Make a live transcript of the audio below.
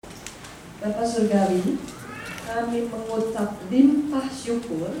Bapa Surgawi, kami mengucap limpah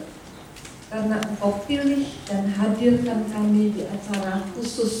syukur karena Engkau pilih dan hadirkan kami di acara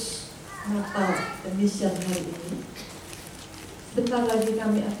khusus Natal edisi hari ini. Sebentar lagi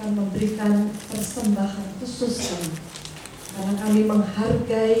kami akan memberikan persembahan khusus kami, karena kami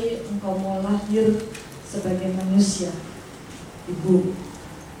menghargai Engkau mau lahir sebagai manusia di bumi.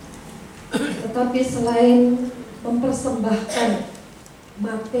 Tetapi selain mempersembahkan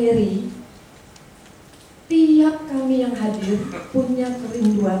materi, tiap kami yang hadir punya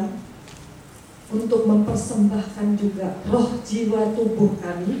kerinduan untuk mempersembahkan juga roh, jiwa, tubuh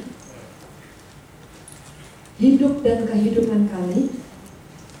kami, hidup dan kehidupan kami,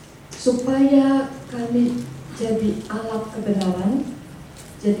 supaya kami jadi alat kebenaran,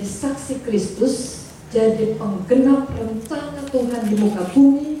 jadi saksi Kristus, jadi penggenap rencana Tuhan di muka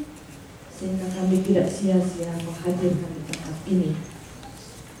bumi, sehingga kami tidak sia-sia menghadirkan di tempat ini.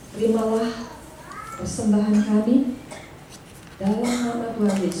 Terimalah persembahan kami dalam nama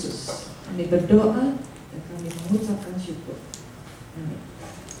Tuhan Yesus. Kami berdoa dan kami mengucapkan syukur. Amin.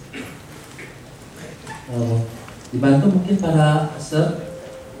 Dibantu mungkin para pastor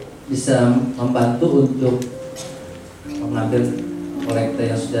bisa membantu untuk mengambil kolekte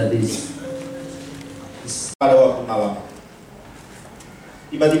yang sudah pada waktu malam.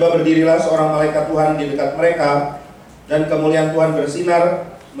 Tiba-tiba berdirilah seorang malaikat Tuhan di dekat mereka, dan kemuliaan Tuhan bersinar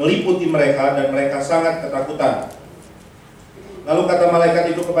meliputi mereka, dan mereka sangat ketakutan. Lalu kata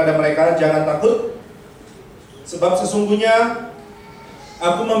malaikat itu kepada mereka, "Jangan takut, sebab sesungguhnya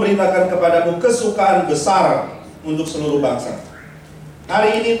aku memberitakan kepadamu kesukaan besar untuk seluruh bangsa.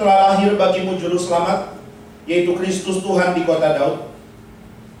 Hari ini telah lahir bagimu juru selamat, yaitu Kristus Tuhan di kota Daud.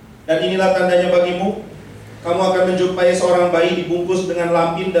 Dan inilah tandanya bagimu, kamu akan menjumpai seorang bayi dibungkus dengan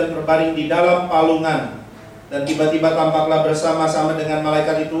lampin dan terbaring di dalam palungan. Dan tiba-tiba tampaklah bersama-sama dengan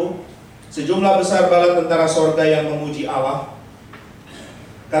malaikat itu sejumlah besar bala tentara sorga yang memuji Allah.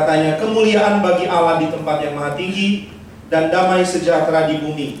 Katanya, kemuliaan bagi Allah di tempat yang maha tinggi, dan damai sejahtera di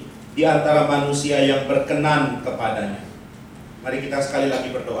bumi di antara manusia yang berkenan kepadanya." Mari kita sekali lagi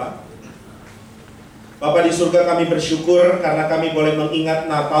berdoa. Bapa di surga, kami bersyukur karena kami boleh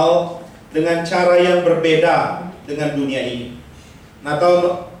mengingat Natal dengan cara yang berbeda dengan dunia ini.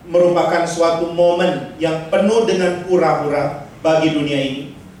 Natal merupakan suatu momen yang penuh dengan hura-hura bagi dunia ini.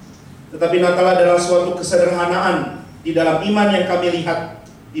 Tetapi Natal adalah suatu kesederhanaan di dalam iman yang kami lihat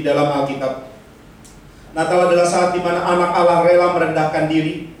di dalam Alkitab. Natal adalah saat di mana anak Allah rela merendahkan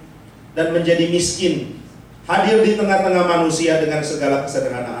diri dan menjadi miskin, hadir di tengah-tengah manusia dengan segala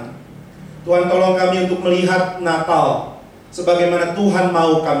kesederhanaan. Tuhan, tolong kami untuk melihat Natal sebagaimana Tuhan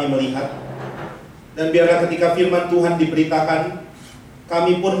mau kami melihat. Dan biarlah ketika firman Tuhan diberitakan,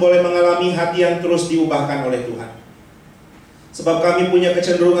 kami pun boleh mengalami hati yang terus diubahkan oleh Tuhan. Sebab kami punya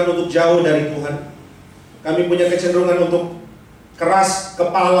kecenderungan untuk jauh dari Tuhan. Kami punya kecenderungan untuk keras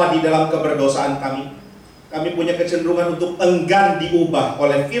kepala di dalam keberdosaan kami. Kami punya kecenderungan untuk enggan diubah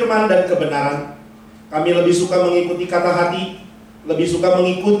oleh firman dan kebenaran. Kami lebih suka mengikuti kata hati, lebih suka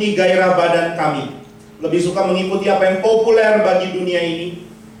mengikuti gairah badan kami, lebih suka mengikuti apa yang populer bagi dunia ini,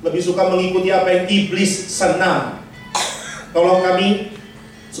 lebih suka mengikuti apa yang iblis senang. Tolong kami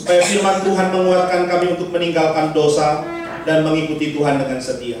supaya firman Tuhan menguatkan kami untuk meninggalkan dosa dan mengikuti Tuhan dengan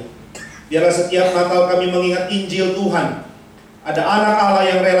setia. Biarlah setiap Natal kami mengingat Injil Tuhan. Ada anak Allah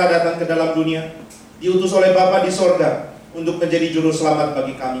yang rela datang ke dalam dunia, diutus oleh Bapa di sorga untuk menjadi juru selamat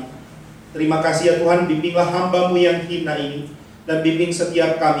bagi kami. Terima kasih ya Tuhan, bimbinglah hamba-Mu yang hina ini, dan bimbing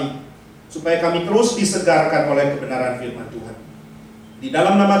setiap kami, supaya kami terus disegarkan oleh kebenaran firman Tuhan. Di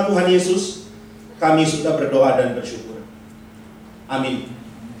dalam nama Tuhan Yesus, kami sudah berdoa dan bersyukur. Amin.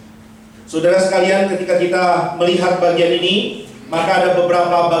 Saudara sekalian, ketika kita melihat bagian ini, maka ada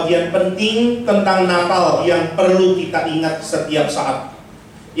beberapa bagian penting tentang Natal yang perlu kita ingat setiap saat.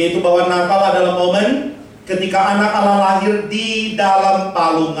 Yaitu bahwa Natal adalah momen ketika anak Allah lahir di dalam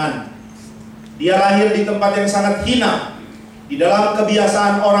palungan. Dia lahir di tempat yang sangat hina. Di dalam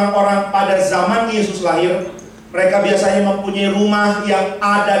kebiasaan orang-orang pada zaman Yesus lahir, mereka biasanya mempunyai rumah yang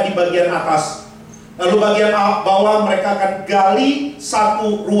ada di bagian atas. Lalu bagian bawah mereka akan gali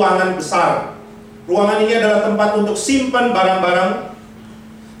satu ruangan besar. Ruangan ini adalah tempat untuk simpan barang-barang.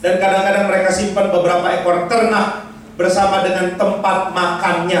 Dan kadang-kadang mereka simpan beberapa ekor ternak bersama dengan tempat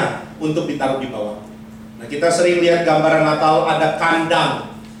makannya untuk ditaruh di bawah. Nah, kita sering lihat gambaran Natal ada kandang.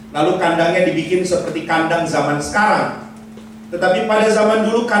 Lalu kandangnya dibikin seperti kandang zaman sekarang. Tetapi pada zaman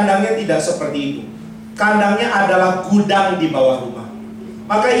dulu kandangnya tidak seperti itu. Kandangnya adalah gudang di bawah rumah.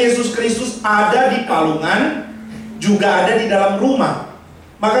 Maka Yesus Kristus ada di palungan, juga ada di dalam rumah.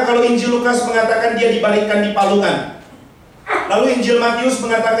 Maka kalau Injil Lukas mengatakan dia dibalikkan di palungan, Lalu Injil Matius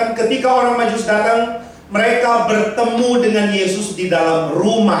mengatakan ketika orang Majus datang, mereka bertemu dengan Yesus di dalam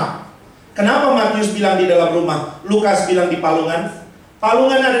rumah. Kenapa Matius bilang di dalam rumah? Lukas bilang di palungan.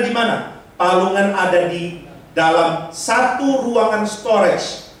 Palungan ada di mana? Palungan ada di dalam satu ruangan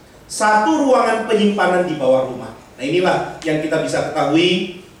storage, satu ruangan penyimpanan di bawah rumah. Nah, inilah yang kita bisa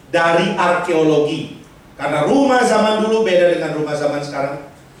ketahui dari arkeologi. Karena rumah zaman dulu beda dengan rumah zaman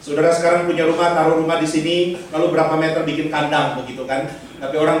sekarang. Saudara sekarang punya rumah, taruh rumah di sini, lalu berapa meter bikin kandang, begitu kan?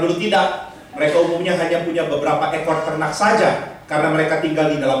 Tapi orang dulu tidak. Mereka umumnya hanya punya beberapa ekor ternak saja, karena mereka tinggal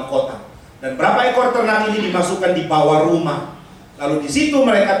di dalam kota. Dan berapa ekor ternak ini dimasukkan di bawah rumah. Lalu di situ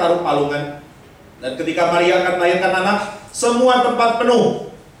mereka taruh palungan. Dan ketika Maria akan melahirkan anak, semua tempat penuh.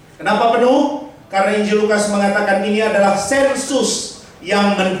 Kenapa penuh? Karena Injil Lukas mengatakan ini adalah sensus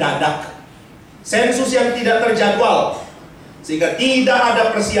yang mendadak. Sensus yang tidak terjadwal. Sehingga tidak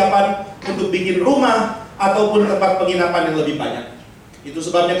ada persiapan untuk bikin rumah ataupun tempat penginapan yang lebih banyak. Itu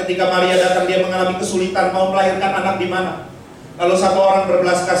sebabnya ketika Maria datang, dia mengalami kesulitan mau melahirkan anak di mana. Lalu satu orang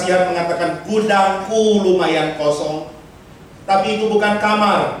berbelas kasihan mengatakan, gudangku lumayan kosong, tapi itu bukan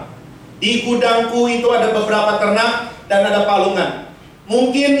kamar. Di gudangku itu ada beberapa ternak dan ada palungan.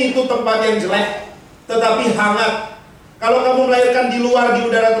 Mungkin itu tempat yang jelek, tetapi hangat. Kalau kamu melahirkan di luar di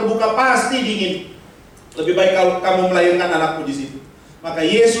udara terbuka pasti dingin. Lebih baik kalau kamu melahirkan anakmu di situ. Maka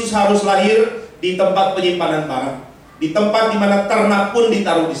Yesus harus lahir di tempat penyimpanan barang, di tempat di mana ternak pun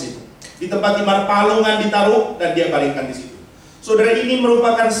ditaruh di situ, di tempat di mana palungan ditaruh dan dia baringkan di situ. Saudara, ini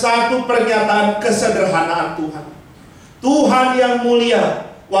merupakan satu pernyataan kesederhanaan Tuhan. Tuhan yang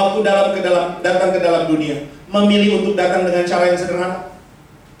mulia waktu datang ke dalam dunia memilih untuk datang dengan cara yang sederhana.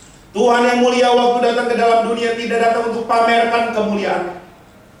 Tuhan yang mulia waktu datang ke dalam dunia tidak datang untuk pamerkan kemuliaan.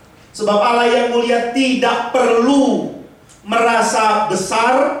 Sebab Allah yang mulia tidak perlu merasa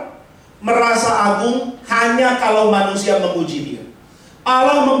besar, merasa agung hanya kalau manusia memuji dia.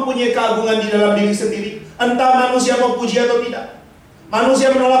 Allah mempunyai keagungan di dalam diri sendiri, entah manusia mau puji atau tidak.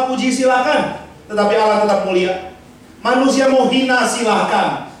 Manusia menolak puji silakan, tetapi Allah tetap mulia. Manusia mau hina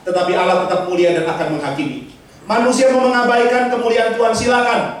silakan, tetapi Allah tetap mulia dan akan menghakimi. Manusia mau mengabaikan kemuliaan Tuhan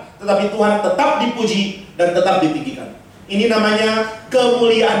silakan, tetapi Tuhan tetap dipuji dan tetap ditinggikan. Ini namanya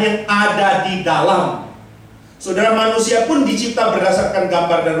kemuliaan yang ada di dalam. Saudara, manusia pun dicipta berdasarkan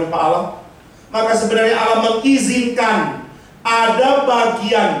gambar dan rupa Allah. Maka sebenarnya Allah mengizinkan ada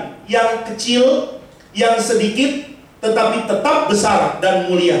bagian yang kecil, yang sedikit, tetapi tetap besar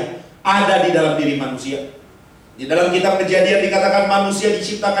dan mulia ada di dalam diri manusia. Di dalam kitab Kejadian dikatakan manusia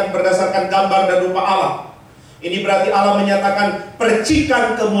diciptakan berdasarkan gambar dan rupa Allah. Ini berarti Allah menyatakan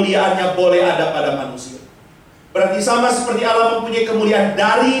percikan kemuliaannya boleh ada pada manusia. Berarti sama seperti Allah mempunyai kemuliaan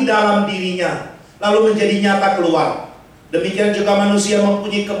dari dalam dirinya, lalu menjadi nyata keluar. Demikian juga manusia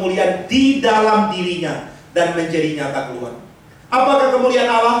mempunyai kemuliaan di dalam dirinya dan menjadi nyata keluar. Apakah kemuliaan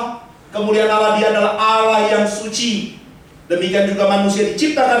Allah? Kemuliaan Allah, dia adalah Allah yang suci. Demikian juga manusia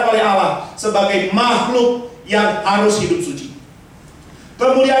diciptakan oleh Allah sebagai makhluk yang harus hidup suci.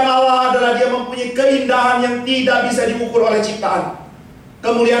 Kemuliaan Allah adalah dia mempunyai keindahan yang tidak bisa diukur oleh ciptaan.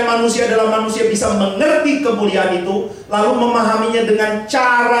 Kemuliaan manusia adalah manusia bisa mengerti kemuliaan itu, lalu memahaminya dengan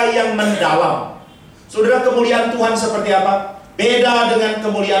cara yang mendalam. Saudara, kemuliaan Tuhan seperti apa? Beda dengan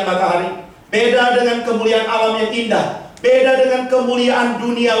kemuliaan matahari, beda dengan kemuliaan alam yang indah, beda dengan kemuliaan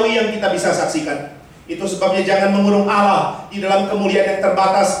duniawi yang kita bisa saksikan. Itu sebabnya jangan mengurung Allah di dalam kemuliaan yang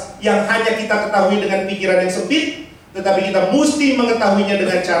terbatas, yang hanya kita ketahui dengan pikiran yang sempit, tetapi kita mesti mengetahuinya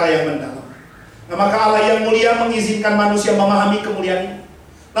dengan cara yang mendalam. Nah, maka Allah yang mulia mengizinkan manusia memahami kemuliaan ini.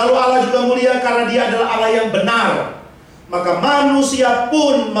 Lalu Allah juga mulia karena dia adalah Allah yang benar. Maka manusia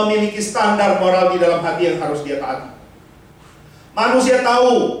pun memiliki standar moral di dalam hati yang harus dia taati. Manusia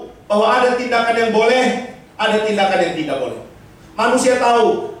tahu bahwa ada tindakan yang boleh, ada tindakan yang tidak boleh. Manusia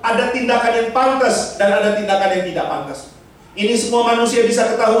tahu ada tindakan yang pantas dan ada tindakan yang tidak pantas. Ini semua manusia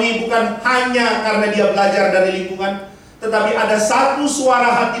bisa ketahui bukan hanya karena dia belajar dari lingkungan, tetapi ada satu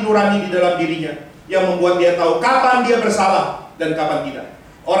suara hati nurani di dalam dirinya yang membuat dia tahu kapan dia bersalah dan kapan tidak.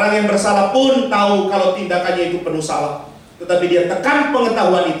 Orang yang bersalah pun tahu kalau tindakannya itu penuh salah, tetapi dia tekan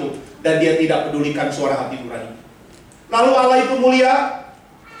pengetahuan itu dan dia tidak pedulikan suara hati nurani. Lalu Allah itu mulia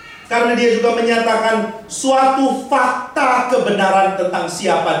karena dia juga menyatakan suatu fakta kebenaran tentang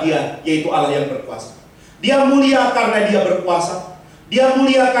siapa dia, yaitu Allah yang berkuasa. Dia mulia karena dia berkuasa. Dia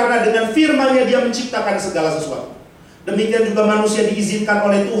mulia karena dengan firman-Nya dia menciptakan segala sesuatu. Demikian juga manusia diizinkan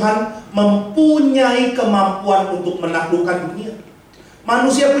oleh Tuhan mempunyai kemampuan untuk menaklukkan dunia.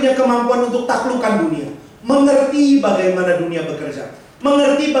 Manusia punya kemampuan untuk taklukkan dunia, mengerti bagaimana dunia bekerja,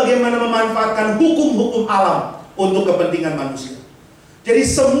 mengerti bagaimana memanfaatkan hukum-hukum alam untuk kepentingan manusia. Jadi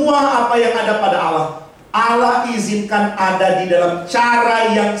semua apa yang ada pada Allah Allah izinkan ada di dalam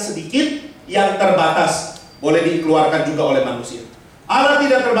cara yang sedikit, yang terbatas. Boleh dikeluarkan juga oleh manusia. Allah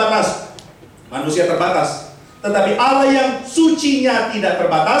tidak terbatas, manusia terbatas. Tetapi Allah yang sucinya tidak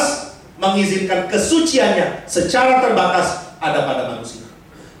terbatas, mengizinkan kesuciannya secara terbatas ada pada manusia.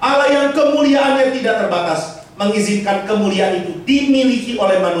 Allah yang kemuliaannya tidak terbatas, mengizinkan kemuliaan itu dimiliki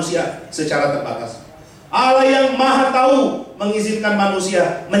oleh manusia secara terbatas. Allah yang maha tahu, mengizinkan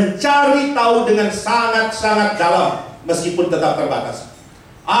manusia mencari tahu dengan sangat-sangat dalam, meskipun tetap terbatas.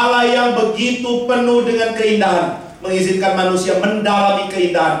 Allah yang begitu penuh dengan keindahan, mengizinkan manusia mendalami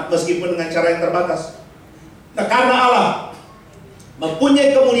keindahan, meskipun dengan cara yang terbatas. Nah, karena Allah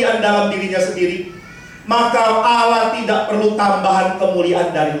mempunyai kemuliaan dalam dirinya sendiri, maka Allah tidak perlu tambahan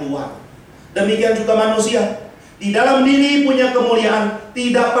kemuliaan dari luar. Demikian juga manusia, di dalam diri punya kemuliaan,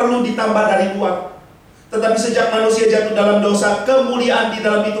 tidak perlu ditambah dari luar. Tetapi sejak manusia jatuh dalam dosa, kemuliaan di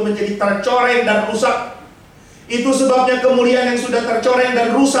dalam itu menjadi tercoreng dan rusak. Itu sebabnya kemuliaan yang sudah tercoreng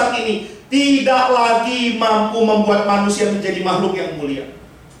dan rusak ini tidak lagi mampu membuat manusia menjadi makhluk yang mulia.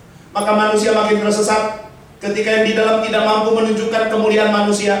 Maka manusia makin tersesat ketika yang di dalam tidak mampu menunjukkan kemuliaan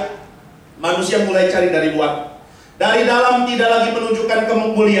manusia. Manusia mulai cari dari luar. Dari dalam tidak lagi menunjukkan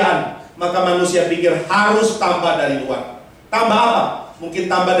kemuliaan, maka manusia pikir harus tambah dari luar. Tambah apa? Mungkin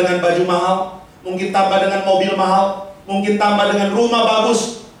tambah dengan baju mahal, mungkin tambah dengan mobil mahal, mungkin tambah dengan rumah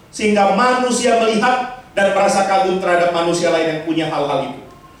bagus, sehingga manusia melihat dan merasa kagum terhadap manusia lain yang punya hal-hal itu.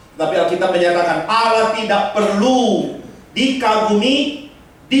 Tapi Alkitab menyatakan Allah tidak perlu dikagumi,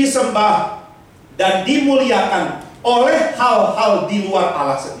 disembah, dan dimuliakan oleh hal-hal di luar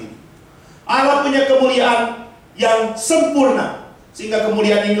Allah sendiri. Allah punya kemuliaan yang sempurna, sehingga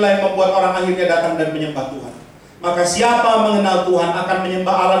kemuliaan inilah yang membuat orang akhirnya datang dan menyembah Tuhan. Maka siapa mengenal Tuhan akan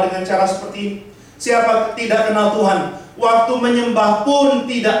menyembah Allah dengan cara seperti ini. Siapa tidak kenal Tuhan, waktu menyembah pun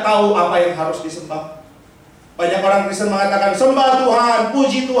tidak tahu apa yang harus disembah. Banyak orang Kristen mengatakan, sembah Tuhan,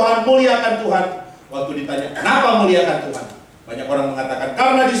 puji Tuhan, muliakan Tuhan. Waktu ditanya, kenapa muliakan Tuhan? Banyak orang mengatakan,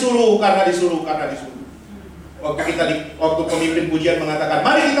 karena disuruh. Waktu pemimpin pujian mengatakan,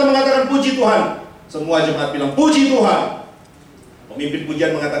 mari kita mengatakan puji Tuhan. Semua jemaat bilang, puji Tuhan. Pemimpin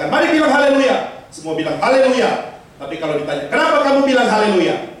pujian mengatakan, mari bilang haleluya. Semua bilang haleluya. Tapi kalau ditanya, kenapa kamu bilang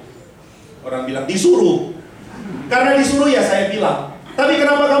haleluya? Orang bilang, disuruh. Karena disuruh ya saya bilang. Tapi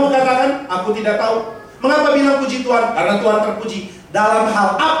kenapa kamu katakan? Aku tidak tahu. Mengapa bilang puji Tuhan? Karena Tuhan terpuji. Dalam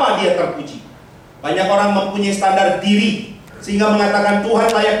hal apa dia terpuji? Banyak orang mempunyai standar diri, sehingga mengatakan Tuhan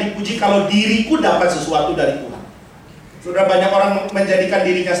layak dipuji kalau diriku dapat sesuatu dari Tuhan. Sudah banyak orang menjadikan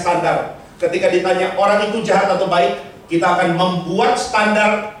dirinya standar. Ketika ditanya orang itu jahat atau baik, kita akan membuat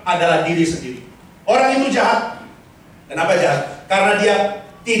standar adalah diri sendiri. Orang itu jahat. Kenapa jahat? Karena dia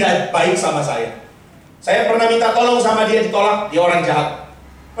tidak baik sama saya. Saya pernah minta tolong sama dia, ditolak, dia orang jahat.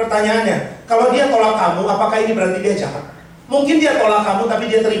 Pertanyaannya, kalau dia tolak kamu, apakah ini berarti dia jahat? Mungkin dia tolak kamu, tapi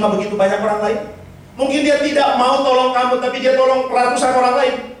dia terima begitu banyak orang lain. Mungkin dia tidak mau tolong kamu, tapi dia tolong ratusan orang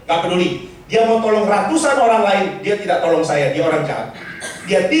lain. Gak peduli. Dia mau tolong ratusan orang lain, dia tidak tolong saya, dia orang jahat.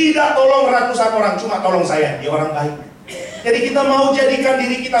 Dia tidak tolong ratusan orang, cuma tolong saya, dia orang baik. Jadi kita mau jadikan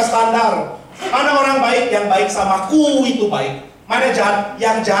diri kita standar. Mana orang baik? Yang baik samaku itu baik. Mana jahat?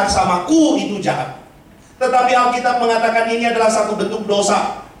 Yang jahat samaku itu jahat. Tetapi Alkitab mengatakan ini adalah satu bentuk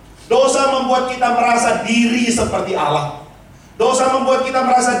dosa. Dosa membuat kita merasa diri seperti Allah. Dosa membuat kita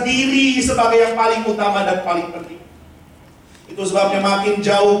merasa diri sebagai yang paling utama dan paling penting. Itu sebabnya makin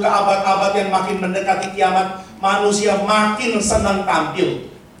jauh ke abad-abad yang makin mendekati kiamat, manusia makin senang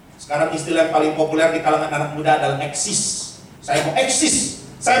tampil. Sekarang istilah yang paling populer di kalangan anak muda adalah eksis. Saya mau eksis,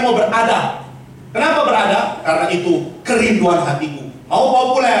 saya mau berada. Kenapa berada? Karena itu kerinduan hatiku. Mau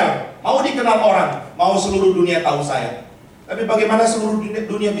populer, mau dikenal orang, mau seluruh dunia tahu saya. Tapi bagaimana seluruh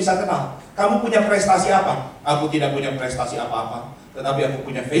dunia bisa kenal? Kamu punya prestasi apa? Aku tidak punya prestasi apa-apa, tetapi aku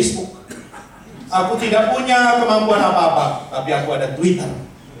punya Facebook. Aku tidak punya kemampuan apa-apa, tapi aku ada Twitter.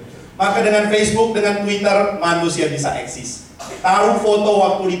 Maka dengan Facebook, dengan Twitter, manusia bisa eksis. Taruh foto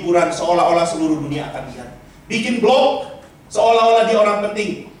waktu liburan, seolah-olah seluruh dunia akan lihat. Bikin blog, seolah-olah dia orang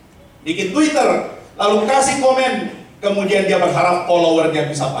penting. Bikin Twitter, lalu kasih komen, kemudian dia berharap followernya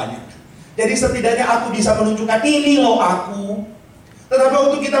bisa banyak. Jadi setidaknya aku bisa menunjukkan ini loh aku. Tetapi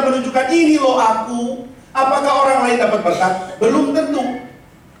waktu kita menunjukkan ini loh aku, apakah orang lain dapat berkat? Belum tentu.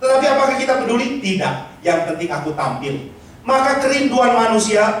 Tetapi apakah kita peduli? Tidak. Yang penting aku tampil. Maka kerinduan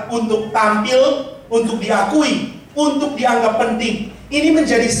manusia untuk tampil, untuk diakui, untuk dianggap penting, ini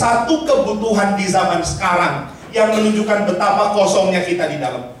menjadi satu kebutuhan di zaman sekarang yang menunjukkan betapa kosongnya kita di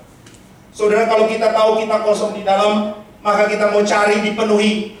dalam. Saudara, kalau kita tahu kita kosong di dalam, maka kita mau cari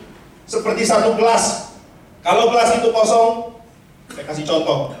dipenuhi. Seperti satu gelas. Kalau gelas itu kosong, saya kasih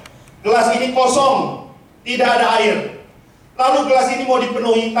contoh. Gelas ini kosong, tidak ada air. Lalu gelas ini mau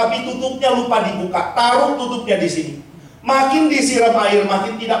dipenuhi, tapi tutupnya lupa dibuka. Taruh tutupnya di sini. Makin disiram air,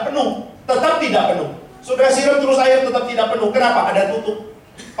 makin tidak penuh. Tetap tidak penuh. Sudah siram terus air, tetap tidak penuh. Kenapa? Ada tutup.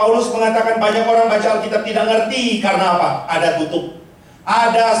 Paulus mengatakan banyak orang baca Alkitab tidak ngerti. Karena apa? Ada tutup.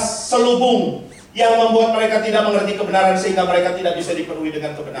 Ada selubung yang membuat mereka tidak mengerti kebenaran, sehingga mereka tidak bisa dipenuhi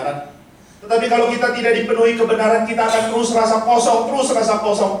dengan kebenaran. Tetapi kalau kita tidak dipenuhi kebenaran, kita akan terus rasa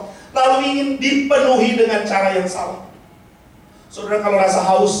kosong. Lalu ingin dipenuhi dengan cara yang salah. Saudara kalau rasa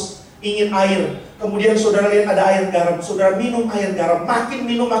haus, ingin air, kemudian saudara lihat ada air garam, saudara minum air garam, makin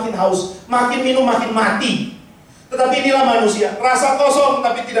minum makin haus, makin minum makin mati. Tetapi inilah manusia, rasa kosong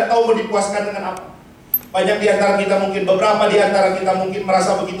tapi tidak tahu mau dipuaskan dengan apa. Banyak di antara kita mungkin, beberapa di antara kita mungkin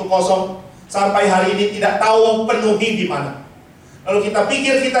merasa begitu kosong, sampai hari ini tidak tahu penuhi di mana. Lalu kita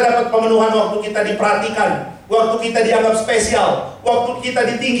pikir kita dapat pemenuhan waktu kita diperhatikan, waktu kita dianggap spesial, waktu kita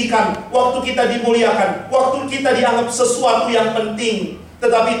ditinggikan, waktu kita dimuliakan, waktu kita dianggap sesuatu yang penting.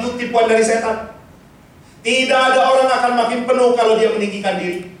 Tetapi itu tipuan dari setan. Tidak ada orang akan makin penuh kalau dia meninggikan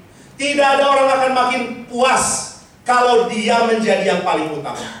diri. Tidak ada orang akan makin puas kalau dia menjadi yang paling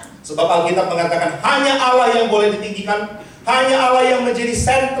utama. Sebab Alkitab mengatakan hanya Allah yang boleh ditinggikan, hanya Allah yang menjadi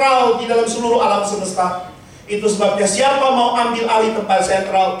sentral di dalam seluruh alam semesta. Itu sebabnya siapa mau ambil alih tempat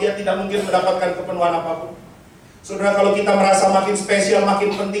sentral, dia tidak mungkin mendapatkan kepenuhan apapun. Saudara, kalau kita merasa makin spesial, makin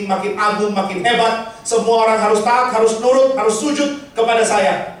penting, makin agung, makin hebat, semua orang harus taat, harus nurut, harus sujud kepada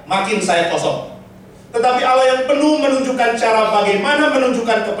saya, makin saya kosong. Tetapi Allah yang penuh menunjukkan cara bagaimana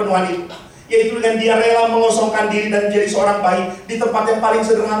menunjukkan kepenuhan itu, yaitu dengan dia rela mengosongkan diri dan menjadi seorang bayi di tempat yang paling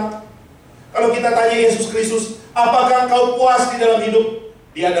sederhana. Kalau kita tanya Yesus Kristus, apakah engkau puas di dalam hidup?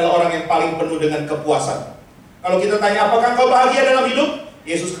 Dia adalah orang yang paling penuh dengan kepuasan. Kalau kita tanya, apakah engkau bahagia dalam hidup?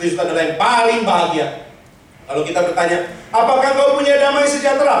 Yesus Kristus adalah yang paling bahagia. Kalau kita bertanya, apakah engkau punya damai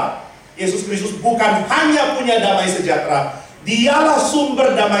sejahtera? Yesus Kristus bukan hanya punya damai sejahtera, dialah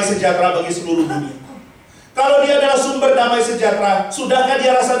sumber damai sejahtera bagi seluruh dunia. Kalau dia adalah sumber damai sejahtera, sudahkah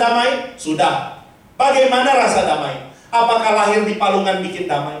dia rasa damai? Sudah. Bagaimana rasa damai? Apakah lahir di palungan bikin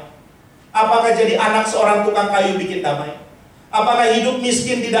damai? Apakah jadi anak seorang tukang kayu bikin damai? Apakah hidup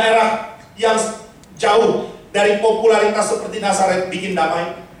miskin di daerah yang jauh dari popularitas seperti Nazaret bikin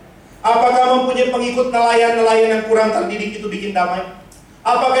damai? Apakah mempunyai pengikut nelayan-nelayan yang kurang terdidik itu bikin damai?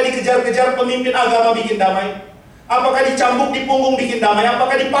 Apakah dikejar-kejar pemimpin agama bikin damai? Apakah dicambuk di punggung bikin damai?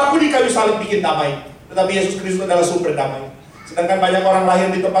 Apakah dipaku di kayu salib bikin damai? Tetapi Yesus Kristus adalah sumber damai. Sedangkan banyak orang lahir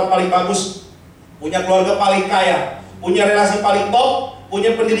di tempat paling bagus, punya keluarga paling kaya, punya relasi paling top,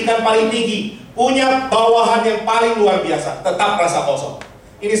 punya pendidikan paling tinggi, punya bawahan yang paling luar biasa, tetap rasa kosong.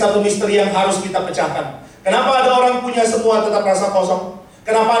 Ini satu misteri yang harus kita pecahkan. Kenapa ada orang punya semua tetap rasa kosong?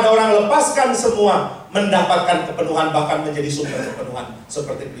 Kenapa ada orang lepaskan semua mendapatkan kepenuhan, bahkan menjadi sumber kepenuhan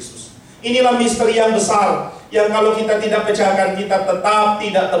seperti Kristus? Inilah misteri yang besar yang kalau kita tidak pecahkan, kita tetap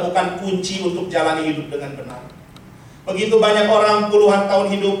tidak temukan kunci untuk jalani hidup dengan benar. Begitu banyak orang puluhan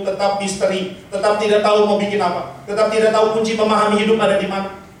tahun hidup tetap misteri, tetap tidak tahu mau bikin apa, tetap tidak tahu kunci memahami hidup ada di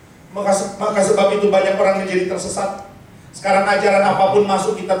mana. Maka sebab itu banyak orang menjadi tersesat. Sekarang ajaran apapun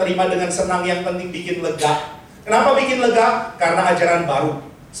masuk kita terima dengan senang, yang penting bikin lega. Kenapa bikin lega? Karena ajaran baru.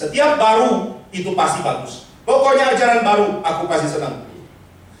 Setiap baru itu pasti bagus. Pokoknya ajaran baru aku pasti senang.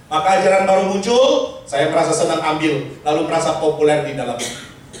 Maka ajaran baru muncul, saya merasa senang ambil, lalu merasa populer di dalamnya.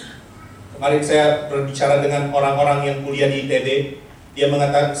 Kemarin saya berbicara dengan orang-orang yang kuliah di ITB. Dia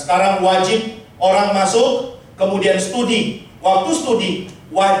mengatakan sekarang wajib orang masuk, kemudian studi. Waktu studi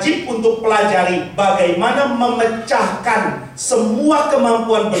wajib untuk pelajari bagaimana memecahkan semua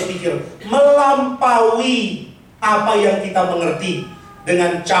kemampuan berpikir, melampaui apa yang kita mengerti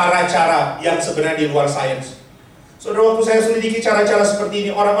dengan cara-cara yang sebenarnya di luar sains. Saudara, waktu saya selidiki cara-cara seperti ini,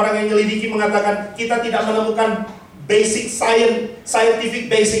 orang-orang yang menyelidiki mengatakan kita tidak menemukan basic scientific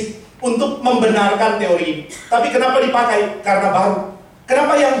basic untuk membenarkan teori ini. Tapi kenapa dipakai? Karena baru.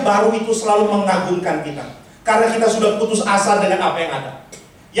 Kenapa yang baru itu selalu mengagumkan kita? Karena kita sudah putus asa dengan apa yang ada.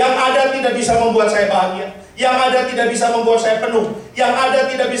 Yang ada tidak bisa membuat saya bahagia. Yang ada tidak bisa membuat saya penuh. Yang ada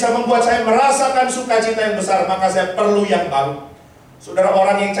tidak bisa membuat saya merasakan sukacita yang besar. Maka saya perlu yang baru. Saudara,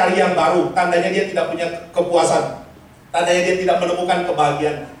 orang yang cari yang baru, tandanya dia tidak punya kepuasan. Tandanya dia tidak menemukan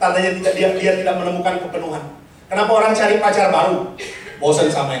kebahagiaan. Tandanya dia tidak menemukan kepenuhan. Kenapa orang cari pacar baru? Bosan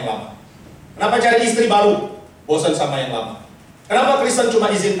sama yang lama. Kenapa cari istri baru? Bosan sama yang lama. Kenapa Kristen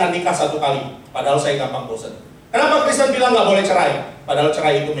cuma izinkan nikah 1 kali? Padahal saya gampang bosan. Kenapa Kristen bilang nggak boleh cerai? Padahal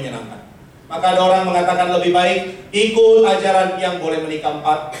cerai itu menyenangkan. Maka ada orang mengatakan lebih baik ikut ajaran yang boleh menikah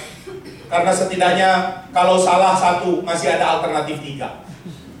 4. Karena setidaknya kalau salah 1 masih ada alternatif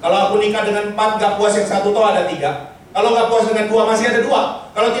 3. Kalau aku nikah dengan 4 gak puas yang 1 tuh ada 3. Kalau nggak puas dengan 2 masih ada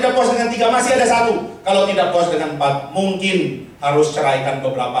 2. Kalau tidak puas dengan 3 masih ada 1. Kalau tidak puas dengan 4 mungkin harus ceraikan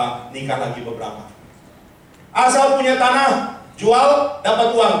beberapa, nikah lagi beberapa. Asal punya tanah, jual, dapat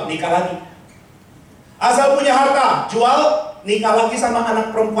uang, nikah lagi. Asal punya harta, jual, nikah lagi sama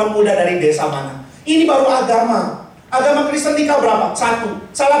anak perempuan muda dari desa mana. Ini baru agama. Agama Kristen nikah berapa?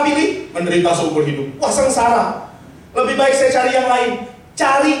 1. Salah pilih, menderita seumur hidup. Wah, sengsara. Lebih baik saya cari yang lain.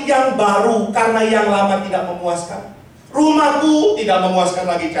 Cari yang baru karena yang lama tidak memuaskan. Rumahku tidak memuaskan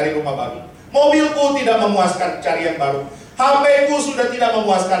lagi, cari rumah baru. Mobilku tidak memuaskan, cari yang baru. HP-ku sudah tidak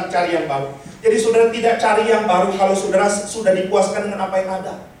memuaskan, cari yang baru. Jadi saudara tidak cari yang baru kalau saudara sudah dipuaskan dengan apa yang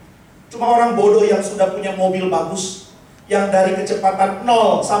ada. Cuma orang bodoh yang sudah punya mobil bagus, yang dari kecepatan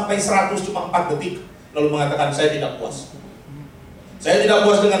 0 sampai 100 cuma 4 detik, lalu mengatakan saya tidak puas. Saya tidak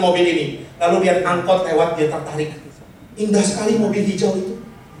puas dengan mobil ini. Lalu lihat angkot lewat, dia tertarik. Indah sekali mobil hijau itu,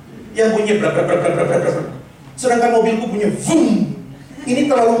 yang bunyi brr brr brr brr brr brr. Sedangkan mobilku bunyi vroom. Ini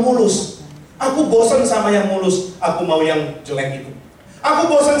terlalu mulus. Aku bosan sama yang mulus. Aku mau yang jelek itu. Aku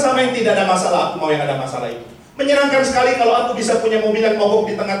bosan sama yang tidak ada masalah. Aku mau yang ada masalah itu. Menyenangkan sekali kalau aku bisa punya mobil yang mogok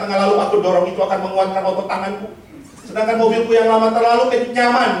di tengah-tengah, lalu aku dorong, itu akan menguatkan otot tanganku. Sedangkan mobilku yang lama terlalu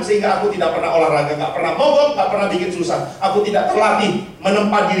nyaman sehingga aku tidak pernah olahraga, nggak pernah mogok, nggak pernah bikin susah. Aku tidak terlatih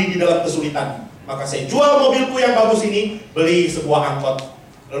menempa diri di dalam kesulitan. Maka saya jual mobilku yang bagus ini, beli sebuah angkot.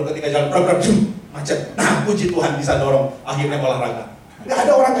 Lalu ketika jalan brr brr macet. Nah, puji Tuhan bisa dorong, akhirnya olahraga. Nggak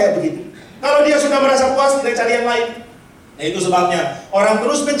ada orang kayak begitu. Kalau dia sudah merasa puas, tidak cari yang lain. Nah, itu sebabnya orang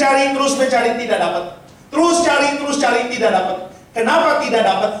terus mencari, tidak dapat. Terus cari, tidak dapat. Kenapa tidak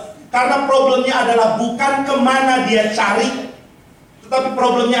dapat? Karena problemnya adalah bukan kemana dia cari, tetapi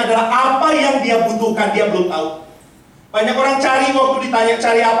problemnya adalah apa yang dia butuhkan, dia belum tahu. Banyak orang cari, waktu ditanya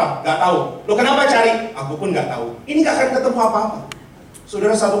cari apa? Nggak tahu. Loh, kenapa cari? Aku pun nggak tahu. Ini nggak akan ketemu apa-apa.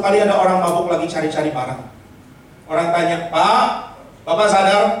 Saudara, satu kali ada orang mabuk lagi cari-cari barang. Orang tanya, Pak, Bapak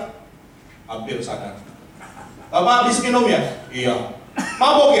sadar? Hampir sadar. Bapak habis minum ya? Iya.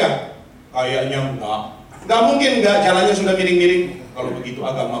 Mabuk ya? Kayaknya enggak. Nggak mungkin enggak, jalannya sudah miring-miring. Kalau begitu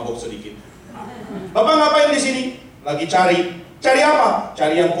agak mabuk sedikit. Bapak ngapain di sini? Lagi cari. Cari apa?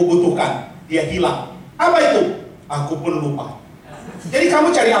 Cari yang kubutuhkan. Dia hilang. Apa itu? Aku pun lupa. Jadi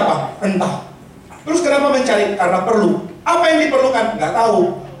kamu cari apa? Entah. Terus kenapa mencari? Karena perlu. Apa yang diperlukan? Nggak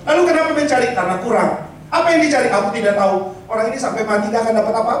tahu. Lalu kenapa mencari? Karena kurang. Apa yang dicari? Aku tidak tahu. Orang ini sampai mati nggak akan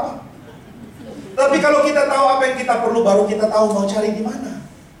dapat apa-apa. Tapi kalau kita tahu apa yang kita perlu, baru kita tahu mau cari di mana.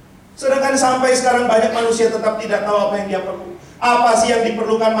 Sedangkan sampai sekarang banyak manusia tetap tidak tahu apa yang dia perlu. Apa sih yang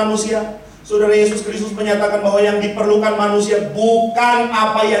diperlukan manusia? Saudara, Yesus Kristus menyatakan bahwa yang diperlukan manusia bukan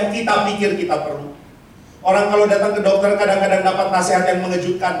apa yang kita pikir kita perlu. Orang kalau datang ke dokter kadang-kadang dapat nasihat yang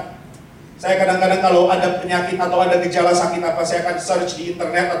mengejutkan. Saya kadang-kadang kalau ada penyakit atau ada gejala sakit apa, saya akan search di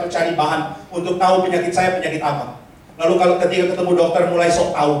internet atau cari bahan untuk tahu penyakit saya penyakit apa. Lalu kalau ketika ketemu dokter mulai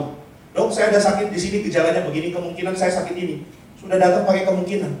sok tahu. Dok, saya ada sakit di sini, gejalanya begini, kemungkinan saya sakit ini. Sudah datang pakai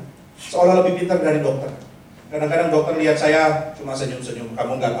kemungkinan. Seolah lebih pintar dari dokter. Kadang-kadang dokter lihat saya cuma senyum-senyum,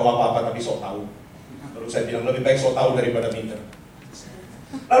 kamu nggak tahu apa-apa tapi sok tahu. Lalu saya bilang lebih baik sok tahu daripada pintar.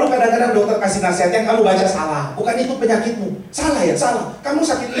 Lalu kadang-kadang dokter kasih nasihat yang kamu baca salah, bukan itu penyakitmu. Salah ya, salah. Kamu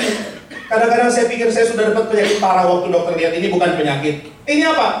sakit ini. Kadang-kadang saya pikir saya sudah dapat penyakit parah, waktu dokter lihat ini bukan penyakit. Ini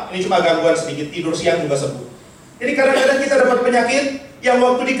apa? Ini cuma gangguan sedikit, tidur siang juga sembuh. Jadi kadang-kadang kita dapat penyakit yang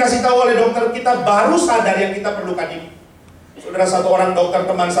waktu dikasih tahu oleh dokter kita baru sadar yang kita perlukan ini. Saudara, satu orang dokter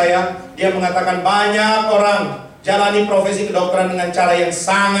teman saya, dia mengatakan banyak orang jalani profesi kedokteran dengan cara yang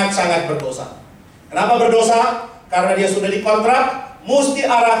sangat-sangat berdosa. Kenapa berdosa? Karena dia sudah dikontrak, mesti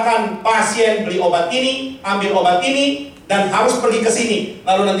arahkan pasien beli obat ini, ambil obat ini, dan harus pergi ke sini.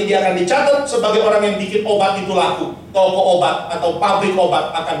 Lalu nanti dia akan dicatat sebagai orang yang bikin obat itu laku. Toko obat atau pabrik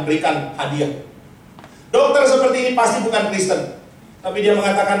obat akan berikan hadiah. Dokter seperti ini pasti bukan Kristen. Tapi dia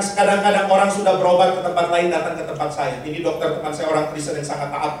mengatakan kadang-kadang orang sudah berobat ke tempat lain datang ke tempat saya. Ini dokter teman saya orang Kristen yang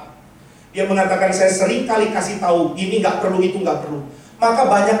sangat taat. Dia mengatakan saya sering kali kasih tahu ini nggak perlu, itu nggak perlu. Maka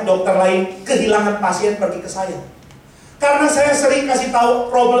banyak dokter lain kehilangan pasien pergi ke saya. Karena saya sering kasih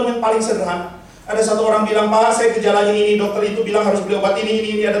tahu problem yang paling sederhana. Ada satu orang bilang, Pak, saya gejalanya ini, dokter itu bilang harus beli obat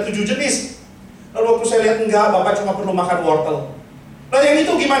ini, ada 7 jenis. Lalu waktu saya lihat, enggak, Bapak cuma perlu makan wortel. Nah yang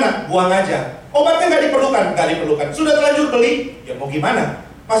itu gimana? Buang aja. Obatnya nggak diperlukan? Nggak diperlukan. Sudah terlanjur beli? Ya mau gimana?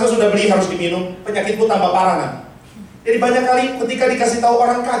 Masa sudah beli harus diminum? Penyakitmu tambah parah nanti. Jadi banyak kali ketika dikasih tahu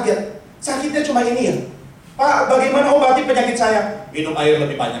orang kaget. Sakitnya cuma ini ya? Pak, bagaimana obati penyakit saya? Minum air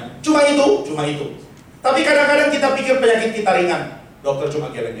lebih banyak. Cuma itu? Cuma itu. Tapi kadang-kadang kita pikir penyakit kita ringan. Dokter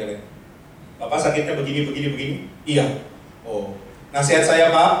cuma geleng-geleng. Bapak sakitnya begini. Iya. Oh, nasihat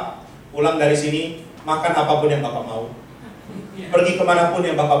saya Pak, pulang dari sini makan apapun yang Bapak mau. Pergi kemanapun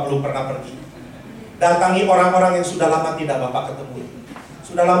yang Bapak belum pernah pergi. Datangi orang-orang yang sudah lama tidak Bapak ketemu.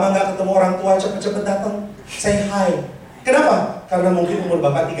 Sudah lama nggak ketemu orang tua, cepet-cepet datang, say hi. Kenapa? Karena mungkin umur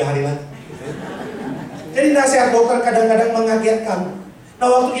Bapak 3 hari lagi. Jadi nasihat dokter kadang-kadang mengagetkan. Nah,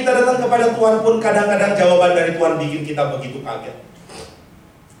 waktu kita datang kepada Tuhan pun kadang-kadang jawaban dari Tuhan bikin kita begitu kaget.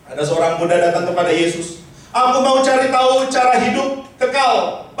 Ada seorang Buddha datang kepada Yesus. Aku mau cari tahu cara hidup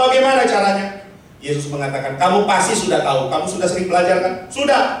kekal. Bagaimana caranya? Yesus mengatakan, kamu pasti sudah tahu. Kamu sudah sering belajar kan?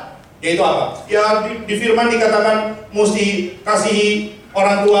 Sudah. Yaitu apa? Ya di firman dikatakan mesti kasihi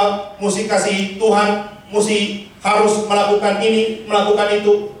orang tua, mesti kasihi Tuhan, mesti harus melakukan ini, melakukan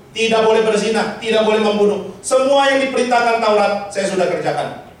itu. Tidak boleh berzina, tidak boleh membunuh. Semua yang diperintahkan Taurat saya sudah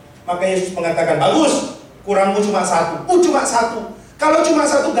kerjakan. Maka Yesus mengatakan, bagus, kurangmu cuma satu. Cuma satu. Kalau cuma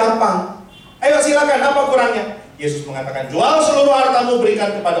satu gampang. Ayo silakan, apa kurangnya? Yesus mengatakan, jual seluruh hartamu,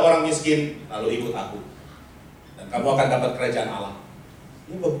 berikan kepada orang miskin, lalu ikut aku. Dan kamu akan dapat kerajaan Allah.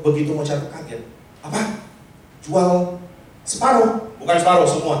 Ini begitu mau cari kaget. Apa? Jual separuh? Bukan separuh,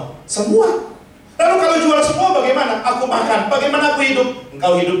 semua. Semua. Lalu kalau jual semua bagaimana? Aku makan. Bagaimana aku hidup?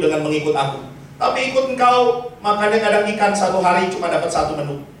 Engkau hidup dengan mengikut aku. Tapi ikut engkau, makannya kadang ikan 1 hari cuma dapat 1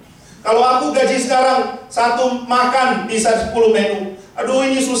 menu. Kalau aku gaji sekarang, 1 makan bisa 10 menu. Aduh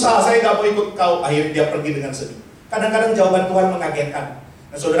ini susah, saya gak mau ikut kau. Akhirnya dia pergi dengan sedih. Kadang-kadang jawaban Tuhan mengagetkan.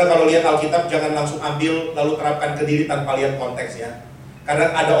 Nah saudara, kalau lihat Alkitab jangan langsung ambil lalu terapkan ke diri tanpa lihat konteks ya.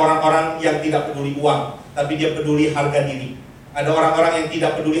 Karena ada orang-orang yang tidak peduli uang, tapi dia peduli harga diri. Ada orang-orang yang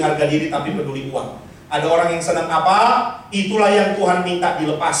tidak peduli harga diri tapi peduli uang. Ada orang yang senang apa, itulah yang Tuhan minta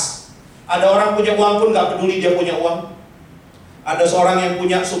dilepas. Ada orang punya uang pun gak peduli dia punya uang. Ada seorang yang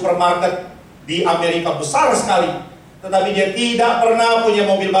punya supermarket di Amerika besar sekali, tetapi dia tidak pernah punya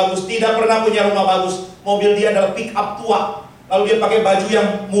mobil bagus, tidak pernah punya rumah bagus. Mobil dia adalah pick up tua. Lalu dia pakai baju yang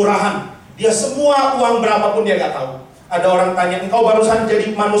murahan. Dia semua uang berapapun dia gak tahu. Ada orang tanya, engkau barusan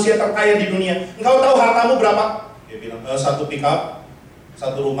jadi manusia terkaya di dunia, engkau tahu hartamu berapa? Dia bilang, 1 pick up,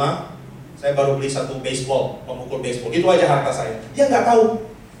 1 rumah, saya baru beli 1 baseball, pemukul baseball. Itu aja harta saya. Dia nggak tahu.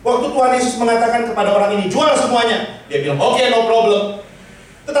 Waktu Tuhan Yesus mengatakan kepada orang ini, jual semuanya. Dia bilang, oke, no problem.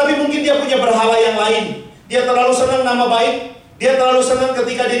 Tetapi mungkin dia punya berhala yang lain. Dia terlalu senang nama baik. Dia terlalu senang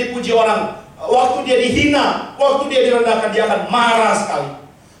ketika dia dipuji orang. Waktu dia dihina, waktu dia direndahkan, dia akan marah sekali.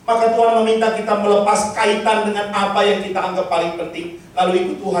 Maka Tuhan meminta kita melepas kaitan dengan apa yang kita anggap paling penting, lalu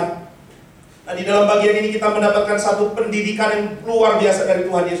ikut Tuhan. Nah, di dalam bagian ini kita mendapatkan satu pendidikan yang luar biasa dari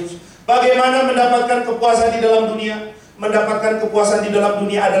Tuhan Yesus. Bagaimana mendapatkan kepuasan di dalam dunia? Mendapatkan kepuasan di dalam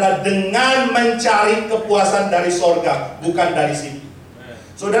dunia adalah dengan mencari kepuasan dari sorga, bukan dari sini.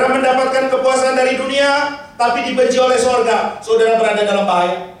 Saudara mendapatkan kepuasan dari dunia, tapi dibenci oleh sorga, saudara berada dalam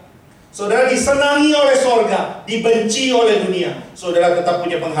bahaya. Saudara disenangi oleh sorga, dibenci oleh dunia, saudara tetap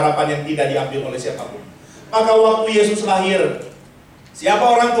punya pengharapan yang tidak diambil oleh siapapun. Maka waktu Yesus lahir, siapa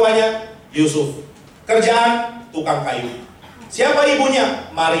orang tuanya? Yusuf. Kerjaan, tukang kayu. Siapa ibunya?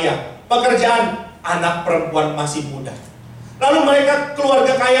 Maria. Pekerjaan, anak perempuan masih muda. Lalu mereka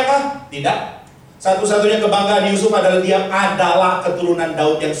keluarga kaya kah? Tidak. Satu-satunya kebanggaan Yusuf adalah dia adalah keturunan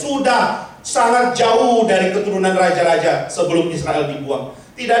Daud yang sudah sangat jauh dari keturunan raja-raja sebelum Israel dibuang.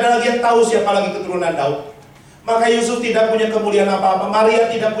 Tidak ada lagi yang tahu siapa lagi keturunan Daud. Maka Yusuf tidak punya kemuliaan apa-apa. Maria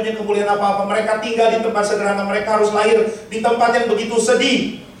tidak punya kemuliaan apa-apa. Mereka tinggal di tempat sederhana. Mereka harus lahir di tempat yang begitu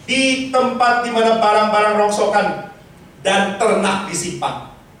sedih. Di tempat di mana barang-barang rongsokan dan ternak disimpan.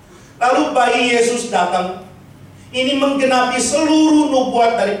 Lalu bayi Yesus datang. Ini menggenapi seluruh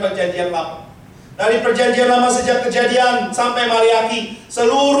nubuat dari perjanjian lama. Dari perjanjian lama sejak Kejadian sampai Maliaki,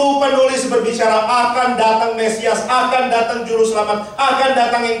 seluruh penulis berbicara akan datang Mesias, akan datang Juru Selamat, akan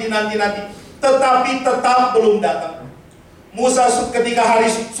datang yang dinanti-nanti. Tetapi tetap belum datang. Musa ketika hari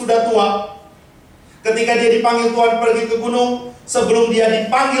sudah tua, ketika dia dipanggil Tuhan pergi ke gunung, sebelum dia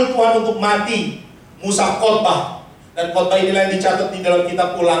dipanggil Tuhan untuk mati, Musa khotbah. Dan khotbah inilah yang dicatat di dalam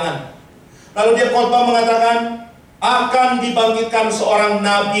kitab Ulangan. Lalu dia khotbah mengatakan, akan dibangkitkan seorang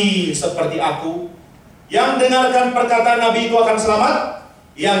nabi seperti aku, yang dengarkan perkataan nabi itu akan selamat,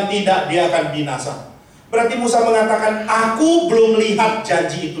 yang tidak dia akan binasa. Berarti Musa mengatakan, aku belum lihat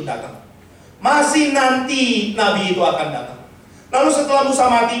janji itu datang. Masih nanti nabi itu akan datang. Lalu setelah Musa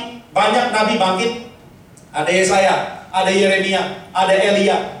mati, banyak nabi bangkit. Ada Yesaya, ada Yeremia, ada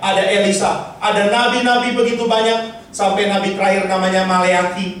Elia, ada Elisa, ada nabi-nabi begitu banyak, sampai nabi terakhir namanya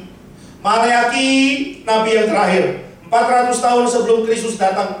Maleaki. Maleaki, nabi yang terakhir, 400 tahun sebelum Kristus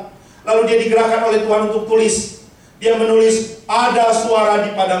datang. Lalu dia digerakkan oleh Tuhan untuk tulis. Dia menulis, ada suara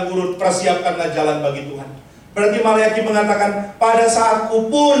di padang gurun, persiapkanlah jalan bagi Tuhan. Berarti Maleaki mengatakan, pada saatku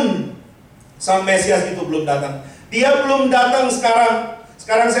pun Sang Mesias itu belum datang. Dia belum datang sekarang.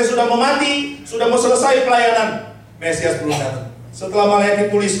 Sekarang saya sudah mau mati, sudah mau selesai pelayanan. Mesias belum datang. Setelah Maleaki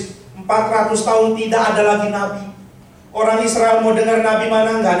tulis, 400 tahun tidak ada lagi nabi. Orang Israel mau dengar nabi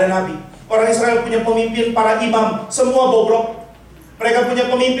mana? Nggak ada nabi. Orang Israel punya pemimpin, para imam, semua bobrok. Mereka punya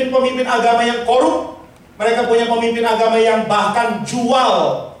pemimpin-pemimpin agama yang korup. Mereka punya pemimpin agama yang bahkan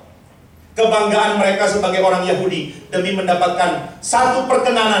jual kebanggaan mereka sebagai orang Yahudi demi mendapatkan satu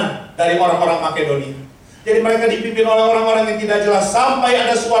perkenanan dari orang-orang Makedonia. Jadi mereka dipimpin oleh orang-orang yang tidak jelas, sampai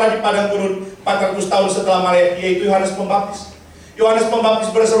ada suara di padang gurun 400 tahun setelah mereka, yaitu Yohanes Pembaptis. Yohanes Pembaptis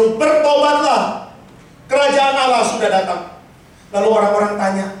berseru, "Bertobatlah, kerajaan Allah sudah datang." Lalu orang-orang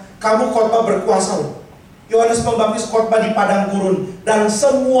tanya, "Kamu khotbah berkuasa loh." Yohanes Pembaptis khotbah di padang gurun dan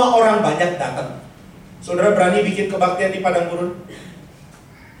semua orang banyak datang. Saudara berani bikin kebaktian di padang gurun?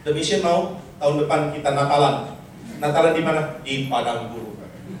 The Mission mau tahun depan kita Natalan. Natalan di mana? Di padang gurun.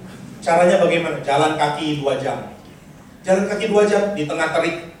 Caranya bagaimana? Jalan kaki 2 jam. Jalan kaki 2 jam di tengah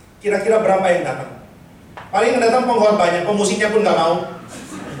terik. Kira-kira berapa yang datang? Paling yang datang pengkhotbahnya, pemusiknya pun nggak mau.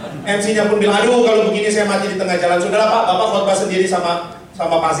 MC-nya pun bilang, "Aduh, kalau begini saya mati di tengah jalan." Sudahlah Pak, Bapak khotbah sendiri sama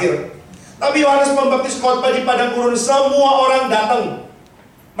pasir. Tapi Yohanes Pembaptis khotbah di padang gurun, semua orang datang.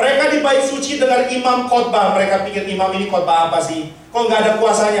 Mereka di bait suci dengar imam khotbah. Mereka pikir, imam ini khotbah apa sih? Kok nggak ada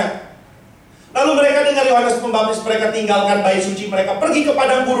kuasanya? Lalu mereka dengar Yohanes Pembaptis, mereka tinggalkan bait suci, mereka pergi ke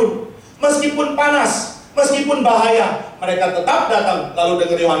padang gurun. Meskipun panas, meskipun bahaya, mereka tetap datang lalu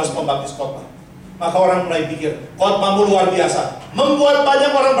dengar Yohanes Pembaptis khotbah. Maka orang mulai pikir, khotbahmu luar biasa, membuat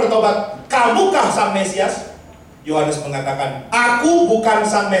banyak orang bertobat. Kamukah sang Mesias? Yohanes mengatakan, "Aku bukan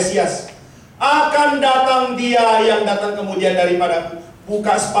sang Mesias. Akan datang Dia yang datang kemudian daripadaku.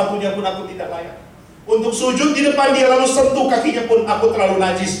 Buka sepatunya pun aku tidak layak. Untuk sujud di depan Dia lalu sentuh kakinya pun aku terlalu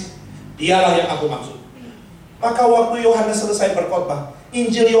najis. Dialah yang aku maksud." Maka waktu Yohanes selesai berkhotbah,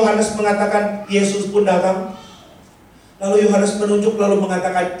 Injil Yohanes mengatakan Yesus pun datang. Lalu Yohanes menunjuk lalu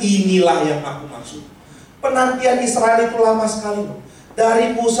mengatakan, "Inilah yang aku maksud." Penantian Israel itu lama sekali loh.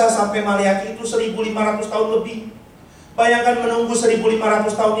 Dari Musa sampai Maliaki itu 1500 tahun lebih. Bayangkan menunggu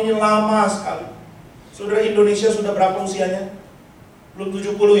 1500 tahun ini lama sekali. Saudara, Indonesia sudah berapa usianya? Belum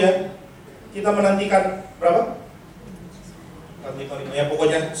 70 ya. Kita menantikan berapa? Ya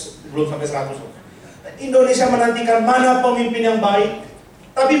pokoknya belum sampai 100. Indonesia menantikan mana pemimpin yang baik.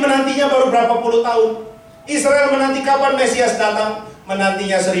 Tapi menantinya baru berapa puluh tahun. Israel menanti kapan Mesias datang?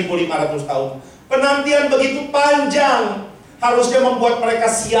 Menantinya 1500 tahun. Penantian begitu panjang, harusnya membuat mereka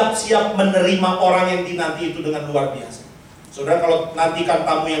siap-siap menerima orang yang dinanti itu dengan luar biasa. Saudara, kalau nantikan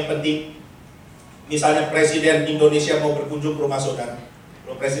tamu yang penting, misalnya Presiden Indonesia mau berkunjung ke rumah saudara,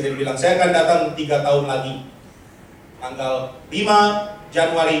 lalu Presiden bilang, "Saya akan datang 3 tahun lagi, tanggal 5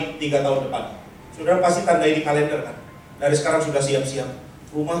 Januari 3 tahun depan." Saudara pasti tandai di kalender kan? Dari sekarang sudah siap-siap.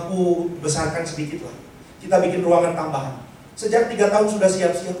 Rumahku besarkan sedikit lah, kita bikin ruangan tambahan. Sejak 3 tahun sudah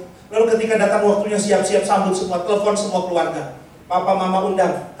siap-siap. Lalu ketika datang waktunya siap-siap sambut semua, telepon semua keluarga. Papa, mama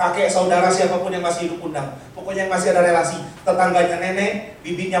undang, kakek, saudara, siapapun yang masih hidup undang. Pokoknya yang masih ada relasi, tetangganya nenek,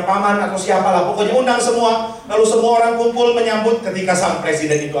 bibinya paman, atau siapalah. Pokoknya undang semua. Lalu semua orang kumpul menyambut ketika sang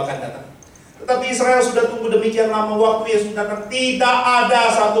presiden itu akan datang. Tetapi Israel sudah tunggu demikian lama, waktu Yesus datang, tidak ada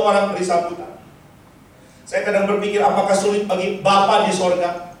satu orang beri sambutan. Saya kadang berpikir, apakah sulit bagi Bapa di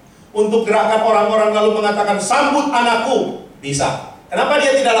sorga untuk gerakan orang-orang lalu mengatakan, "Sambut anakku." Bisa. Kenapa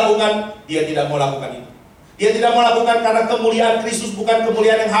dia tidak lakukan? Dia tidak mau lakukan itu. Dia tidak mau lakukan karena kemuliaan Kristus bukan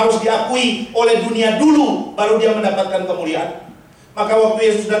kemuliaan yang harus diakui oleh dunia dulu, baru dia mendapatkan kemuliaan. Maka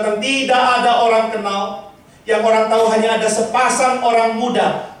waktu Yesus datang, tidak ada orang kenal. Yang orang tahu hanya ada sepasang orang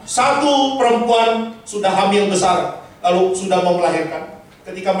muda. Satu perempuan sudah hamil besar, lalu sudah mau melahirkan.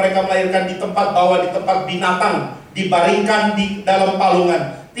 Ketika mereka melahirkan di tempat bawah, di tempat binatang, dibaringkan di dalam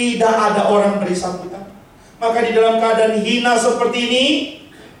palungan, tidak ada orang beri sambutan. Maka di dalam keadaan hina seperti ini,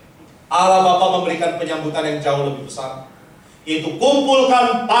 Allah Bapa memberikan penyambutan yang jauh lebih besar, yaitu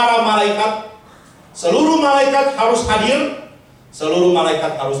kumpulkan para malaikat. Seluruh malaikat harus hadir, seluruh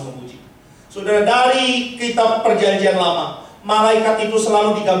malaikat harus memuji. Saudara, dari kitab Perjanjian Lama, malaikat itu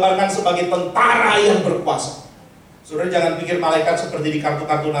selalu digambarkan sebagai tentara yang berkuasa. Saudara, jangan pikir malaikat seperti di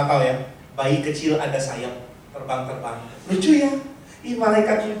kartu-kartu Natal ya. Bayi kecil ada sayap, terbang-terbang. Lucu ya? Ih,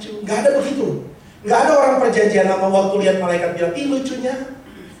 malaikat lucu. Gak ada begitu. Gak ada orang Perjanjian Lama waktu lihat malaikat bilang, "Ih, lucunya."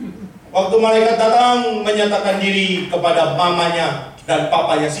 Waktu malaikat datang menyatakan diri kepada mamanya dan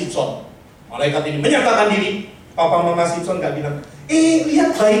papanya Simpson. Malaikat ini menyatakan diri. Papa mama Simpson gak bilang,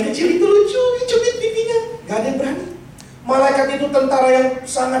 "Lihat bayi kecil itu lucu, cubit pipinya." Gak ada yang berani. Malaikat itu tentara yang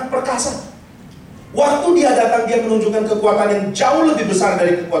sangat perkasa. Waktu dia datang, dia menunjukkan kekuatan yang jauh lebih besar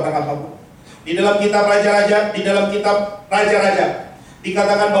dari kekuatan apapun. Di dalam kitab Raja-Raja,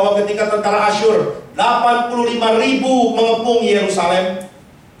 dikatakan bahwa ketika tentara Asyur 85.000 mengepung Yerusalem,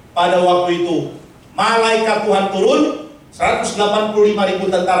 pada waktu itu malaikat Tuhan turun 185.000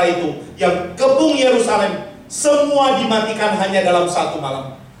 tentara itu yang kepung Yerusalem, semua dimatikan hanya dalam satu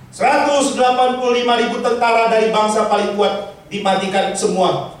malam. 185.000 tentara dari bangsa paling kuat dimatikan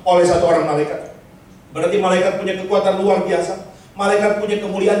semua oleh satu orang malaikat. Berarti malaikat punya kekuatan luar biasa. Malaikat punya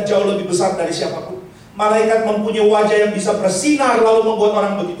kemuliaan jauh lebih besar dari siapapun. Malaikat mempunyai wajah yang bisa bersinar lalu membuat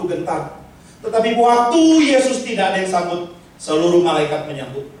orang begitu gentar. Tetapi waktu Yesus tidak ada yang sambut, seluruh malaikat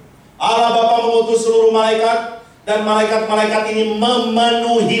menyambut. Allah Bapa mengutus seluruh malaikat, dan malaikat-malaikat ini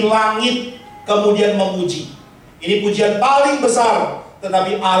memenuhi langit, kemudian memuji. Ini pujian paling besar,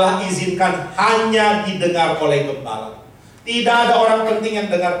 tetapi Allah izinkan hanya didengar oleh gembala. Tidak ada orang penting yang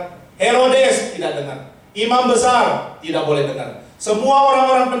dengar. Herodes tidak dengar. Imam besar tidak boleh dengar. Semua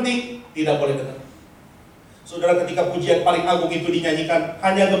orang-orang penting tidak boleh dengar. Saudara, ketika pujian paling agung itu dinyanyikan,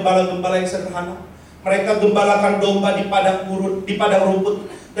 hanya gembala-gembala yang sederhana. Mereka gembalakan domba di padang rumput.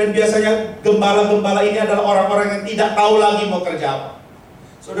 Dan biasanya gembala-gembala ini adalah orang-orang yang tidak tahu lagi mau kerja apa.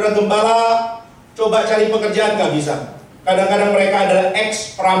 Saudara, gembala coba cari pekerjaan gak bisa. Kadang-kadang mereka adalah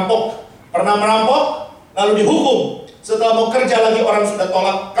ex-perampok. Pernah merampok, lalu dihukum. Setelah mau kerja lagi orang sudah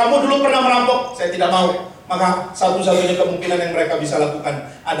tolak. Kamu dulu pernah merampok, saya tidak mau. Maka satu-satunya kemungkinan yang mereka bisa lakukan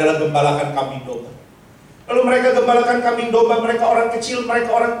adalah gembalakan kambing domba. Lalu mereka gembalakan kambing domba, mereka orang kecil, mereka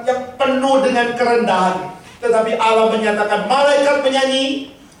orang yang penuh dengan kerendahan. Tetapi Allah menyatakan malaikat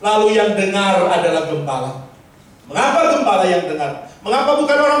menyanyi, lalu yang dengar adalah gembala. Mengapa gembala yang dengar? Mengapa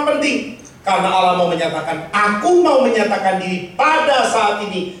bukan orang penting? Karena Allah mau menyatakan, aku mau menyatakan diri pada saat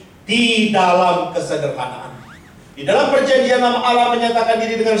ini di dalam kesederhanaan. Di dalam perjanjian lama Allah menyatakan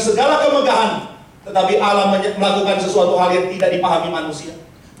diri dengan segala kemegahan. Tetapi Allah melakukan sesuatu hal yang tidak dipahami manusia.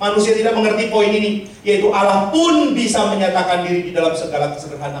 Manusia tidak mengerti poin ini, yaitu Allah pun bisa menyatakan diri di dalam segala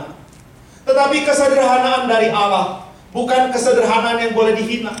kesederhanaan. Tetapi kesederhanaan dari Allah bukan kesederhanaan yang boleh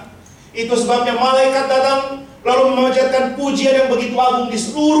dihina. Itu sebabnya malaikat datang lalu memanjatkan pujian yang begitu agung di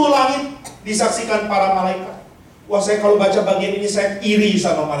seluruh langit, disaksikan para malaikat. Wah, saya kalau baca bagian ini saya iri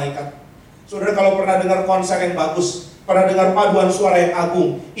sama malaikat. Saudara, kalau pernah dengar konser yang bagus, pernah dengar paduan suara yang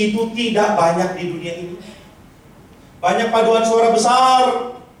agung, itu tidak banyak di dunia ini. Banyak paduan suara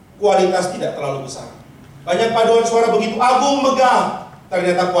besar, kualitas tidak terlalu besar. Banyak paduan suara begitu agung, megah,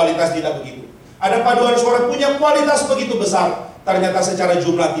 ternyata kualitas tidak begitu. Ada paduan suara punya kualitas begitu besar, ternyata secara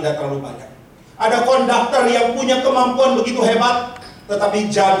jumlah tidak terlalu banyak. Ada konduktor yang punya kemampuan begitu hebat, tetapi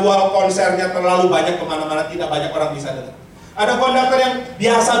jadwal konsernya terlalu banyak kemana-mana, tidak banyak orang bisa dengar. Ada konduktor yang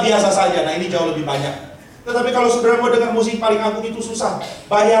biasa-biasa saja, nah ini jauh lebih banyak. Tetapi kalau saudara mau dengar musik paling agung itu susah.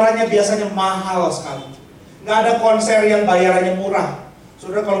 Bayarannya biasanya mahal sekali. Nggak ada konser yang bayarannya murah.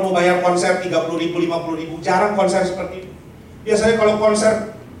 Saudara kalau mau bayar konser 30.000, 50.000, jarang konser seperti itu. Biasanya kalau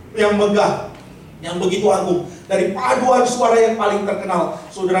konser yang megah, yang begitu agung, dari paduan suara yang paling terkenal,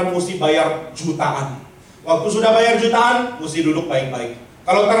 saudara mesti bayar jutaan. Waktu sudah bayar jutaan, mesti duduk baik-baik.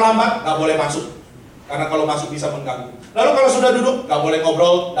 Kalau terlambat, nggak boleh masuk. Karena kalau masuk bisa mengganggu. Lalu kalau sudah duduk, nggak boleh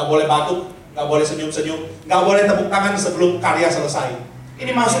ngobrol, nggak boleh batuk, nggak boleh senyum-senyum, nggak boleh tepuk tangan sebelum karya selesai.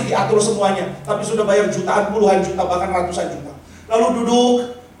 Ini masuk diatur semuanya, tapi sudah bayar jutaan, puluhan juta, bahkan ratusan juta. Lalu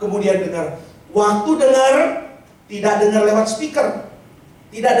duduk, kemudian dengar. Waktu dengar, tidak dengar lewat speaker,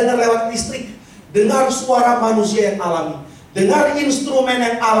 tidak dengar lewat listrik, dengar suara manusia yang alami, dengar instrumen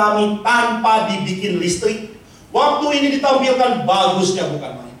yang alami tanpa dibikin listrik. Waktu ini ditampilkan bagusnya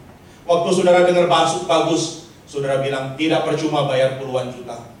bukan main. Waktu saudara dengar bagus, saudara bilang tidak percuma bayar puluhan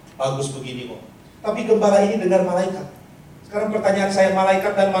juta. Bagus begini kok. Tapi gembala ini dengar malaikat. Sekarang pertanyaan saya,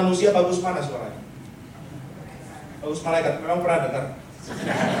 malaikat dan manusia bagus mana suaranya? Bagus malaikat, memang pernah dengar?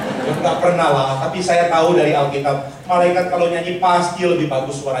 Ya, nggak pernah lah, tapi saya tahu dari Alkitab, malaikat kalau nyanyi pasti lebih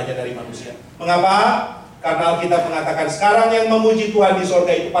bagus suaranya dari manusia. Mengapa? Karena Alkitab mengatakan sekarang yang memuji Tuhan di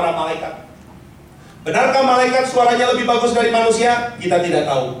sorga itu para malaikat. Benarkah malaikat suaranya lebih bagus dari manusia? Kita tidak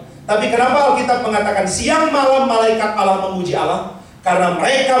tahu. Tapi kenapa Alkitab mengatakan siang malam malaikat Allah memuji Allah? Karena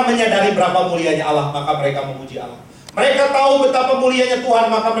mereka menyadari berapa mulianya Allah, maka mereka memuji Allah. Mereka tahu betapa mulianya Tuhan,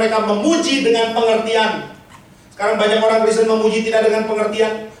 maka mereka memuji dengan pengertian. Sekarang banyak orang Kristen memuji tidak dengan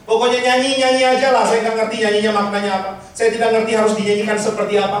pengertian. Pokoknya nyanyi-nyanyi aja lah, saya nggak ngerti nyanyinya maknanya apa. Saya tidak ngerti harus dinyanyikan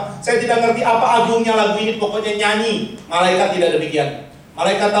seperti apa. Saya tidak ngerti apa agungnya lagu ini, pokoknya nyanyi. Malaikat tidak demikian.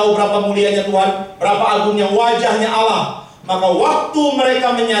 Malaikat tahu berapa mulianya Tuhan, berapa agungnya wajahnya Allah. Maka waktu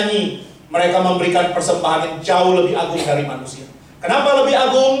mereka menyanyi, mereka memberikan persembahan yang jauh lebih agung dari manusia. Kenapa lebih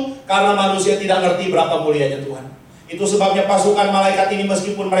agung? Karena manusia tidak ngerti berapa mulianya Tuhan. Itu sebabnya pasukan malaikat ini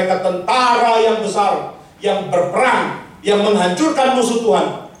meskipun mereka tentara yang besar, yang berperang, yang menghancurkan musuh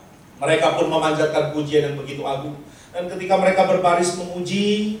Tuhan, mereka pun memanjatkan pujian yang begitu agung. Dan ketika mereka berbaris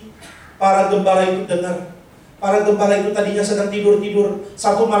memuji, para gembala itu dengar. Para gembala itu tadinya sedang tidur-tidur.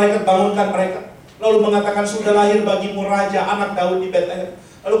 Satu malaikat bangunkan mereka. Lalu mengatakan, sudah lahir bagimu raja, anak Daud di Betlehem.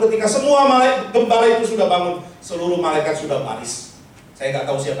 Lalu ketika semua gembala itu sudah bangun, seluruh malaikat sudah baris. Saya nggak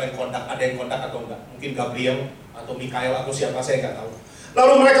tahu siapa yang kondak, ada yang kondak atau enggak. Mungkin Gabriel atau Mikael atau siapa, saya nggak tahu.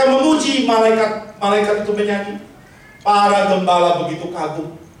 Lalu mereka memuji malaikat itu menyanyi. Para gembala begitu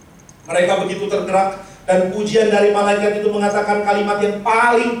kagum, mereka begitu tergerak, dan pujian dari malaikat itu mengatakan kalimat yang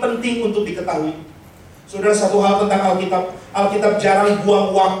paling penting untuk diketahui. Saudara, satu hal tentang Alkitab jarang buang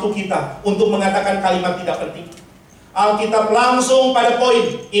waktu kita untuk mengatakan kalimat tidak penting. Alkitab langsung pada poin,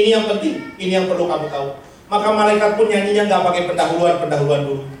 ini yang penting, ini yang perlu kamu tahu. Maka malaikat pun nyanyinya nggak pakai pendahuluan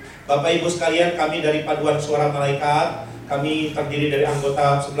dulu. Bapak Ibu sekalian, kami dari paduan suara malaikat, kami terdiri dari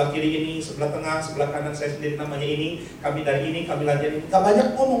anggota sebelah kiri ini, sebelah tengah, sebelah kanan saya sendiri namanya ini. Kami dari ini, kami latihan ini. Gak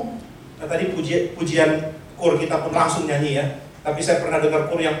banyak ngomong. Nah tadi pujian kur kita pun langsung nyanyi ya. Tapi saya pernah dengar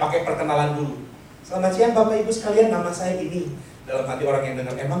kur yang pakai perkenalan dulu. Selamat siang Bapak Ibu sekalian, nama saya ini. Dalam hati orang yang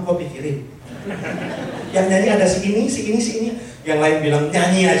dengar, emang kau pikirin? Yang nyanyi ada si ini. Yang lain bilang,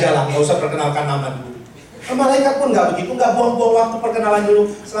 nyanyi aja lah, gak usah perkenalkan nama dulu. Malaikat pun gak begitu, gak buang-buang waktu perkenalan dulu.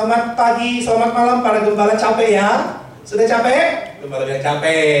 Selamat pagi, selamat malam para gembala, capek ya? Sudah capek? Gembala bilang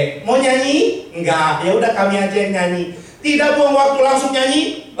capek. Mau nyanyi? Enggak. Ya udah kami aja yang nyanyi. Tidak buang waktu, langsung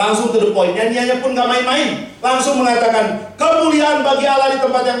nyanyi, langsung to the point. Nyanyiannya pun gak main-main. Langsung mengatakan kemuliaan bagi Allah di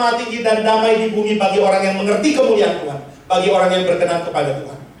tempat yang maha tinggi dan damai di bumi bagi orang yang mengerti kemuliaan Tuhan, bagi orang yang berkenan kepada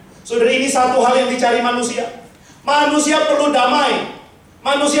Tuhan. Saudara, ini satu hal yang dicari manusia. Manusia perlu damai.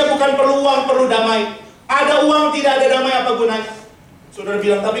 Manusia bukan perlu uang, perlu damai. Ada uang tidak ada damai, apa gunanya? Saudara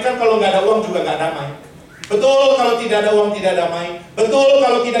bilang, tapi kan kalau nggak ada uang juga nggak damai. Betul, kalau tidak ada uang tidak damai. Betul,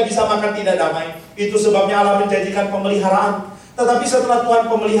 kalau tidak bisa makan tidak damai. Itu sebabnya Allah menjanjikan pemeliharaan. Tetapi setelah Tuhan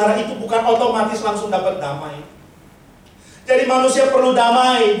pemelihara itu bukan otomatis langsung dapat damai. Jadi manusia perlu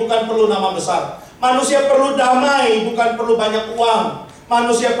damai, bukan perlu nama besar. Manusia perlu damai, bukan perlu banyak uang.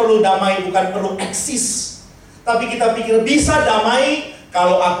 Manusia perlu damai, bukan perlu eksis. Tapi kita pikir bisa damai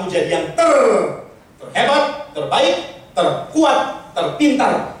kalau aku jadi yang terhebat, terbaik, terkuat,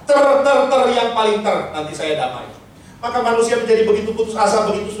 terpintar, yang paling nanti saya damai. Maka manusia menjadi begitu putus asa,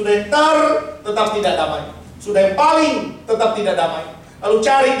 begitu sudah yang tetap tidak damai. Sudah yang paling tetap tidak damai. Lalu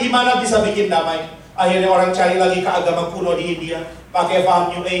cari di mana bisa bikin damai. Akhirnya orang cari lagi ke agama kuno di India, pakai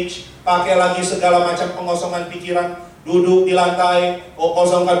paham New Age, pakai lagi segala macam pengosongan pikiran, duduk di lantai,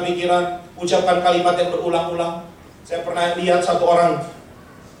 kosongkan pikiran, ucapkan kalimat yang berulang-ulang. Saya pernah lihat satu orang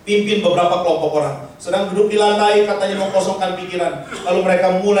pimpin beberapa kelompok orang, sedang duduk di lantai, katanya mau kosongkan pikiran. Lalu mereka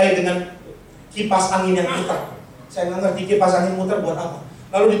mulai dengan kipas angin yang muter. Saya nggak ngerti kipas angin muter buat apa.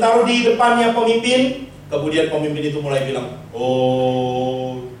 Lalu ditaruh di depannya pemimpin, kemudian pemimpin itu mulai bilang,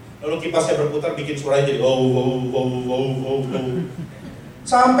 oh. Lalu kipasnya berputar, bikin suara jadi oh.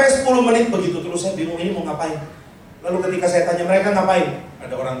 Sampai 10 menit begitu terus. Saya bingung ini mau ngapain. Lalu ketika saya tanya mereka ngapain,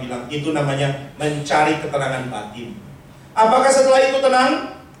 ada orang bilang itu namanya mencari ketenangan batin. Apakah setelah itu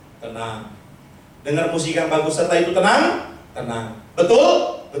tenang? Tenang. Dengar musik yang bagus, setelah itu tenang? Tenang.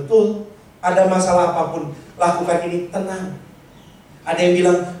 Betul? Betul. Ada masalah apapun, lakukan ini tenang. Ada yang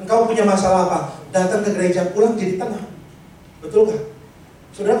bilang, engkau punya masalah apa? Datang ke gereja, pulang jadi tenang. Betul gak?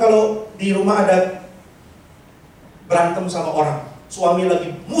 Saudara, kalau di rumah ada berantem sama orang, suami lagi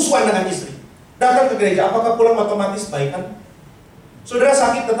musuhan dengan istri, datang ke gereja, apakah pulang otomatis baikan? Saudara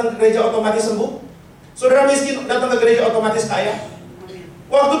sakit, datang ke gereja otomatis sembuh? Saudara miskin, datang ke gereja otomatis kaya?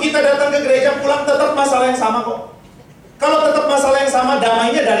 Waktu kita datang ke gereja, pulang tetap masalah yang sama kok. Kalau tetap masalah yang sama,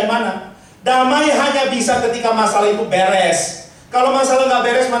 damainya dari mana? Damai hanya bisa ketika masalah itu beres. Kalau masalah nggak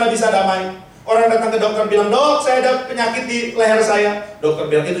beres, mana bisa damai? Orang datang ke dokter bilang, dok, saya ada penyakit di leher saya. Dokter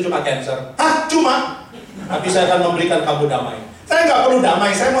bilang, itu cuma cancer. Hah, cuma? Tapi saya akan memberikan kamu damai. Saya nggak perlu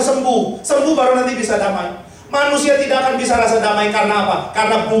damai, saya mau sembuh. Sembuh baru nanti bisa damai. Manusia tidak akan bisa rasa damai karena apa?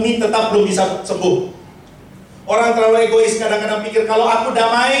 Karena bumi tetap belum bisa sembuh. Orang terlalu egois, kadang-kadang pikir kalau aku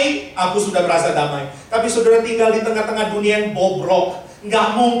damai, aku sudah merasa damai. Tapi saudara tinggal di tengah-tengah dunia yang bobrok. Nggak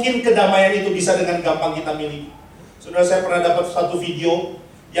mungkin kedamaian itu bisa dengan gampang kita miliki. Saudara, saya pernah dapat satu video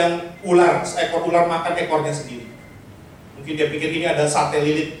yang seekor ular makan ekornya sendiri. Mungkin dia pikir ini ada sate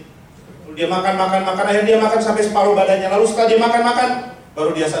lilit. Lalu dia makan, akhirnya dia makan sampai separuh badannya. Lalu setelah dia makan,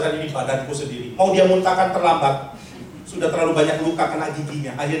 baru dia sadar ini badanku sendiri. Mau dia muntahkan terlambat. Sudah terlalu banyak luka kena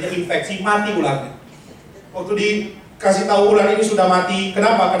giginya. Akhirnya infeksi, mati ularnya. Waktu dikasih tahu ular ini sudah mati,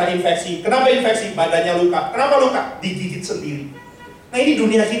 kenapa? Kena infeksi. Kenapa infeksi? Badannya luka. Kenapa luka? Digigit sendiri. Nah ini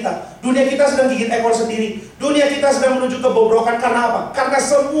dunia kita. Dunia kita sedang gigit ekor sendiri. Dunia kita sedang menuju kebobrokan karena apa? Karena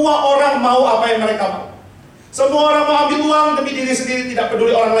semua orang mau apa yang mereka mau. Semua orang mau ambil uang demi diri sendiri, tidak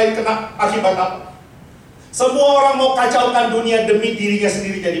peduli orang lain kena akibat apa. Semua orang mau kacaukan dunia demi dirinya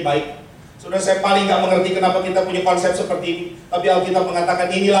sendiri jadi baik. Saudara, saya paling gak mengerti kenapa kita punya konsep seperti ini. Tapi Alkitab mengatakan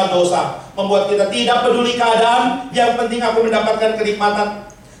inilah dosa, membuat kita tidak peduli keadaan, yang penting aku mendapatkan kenikmatan.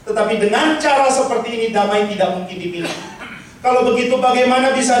 Tetapi dengan cara seperti ini damai tidak mungkin dimiliki. Kalau begitu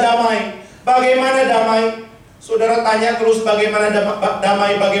bagaimana bisa damai? Bagaimana damai? Saudara tanya terus bagaimana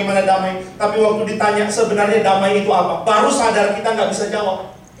damai, bagaimana damai. Tapi waktu ditanya sebenarnya damai itu apa, baru sadar kita nggak bisa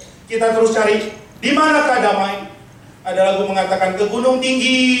jawab. Kita terus cari, di manakah damai? Ada lagu mengatakan, ke gunung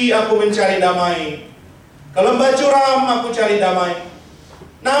tinggi aku mencari damai, ke lembah curam aku cari damai.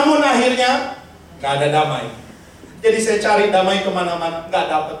 Namun akhirnya nggak ada damai. Jadi saya cari damai kemana-mana, nggak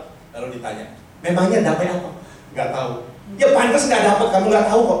dapat. Lalu ditanya, memangnya damai apa? Nggak tahu. Ya pantas nggak dapat, kamu nggak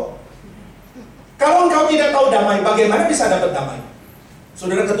tahu kok. Kalau engkau tidak tahu damai, bagaimana bisa dapat damai?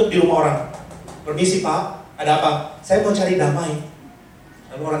 Saudara ketuk di rumah orang, permisi Pak, ada apa? Saya mau cari damai.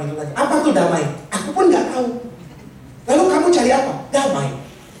 Lalu orang itu tanya, apa tuh damai? Aku pun nggak tahu. Lalu kamu cari apa? Damai.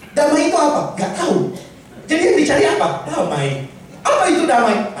 Damai itu apa? Nggak tahu. Jadi yang dicari apa? Damai. Apa itu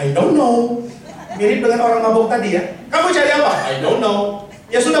damai? I don't know. Mirip dengan orang mabuk tadi ya. Kamu cari apa? I don't know.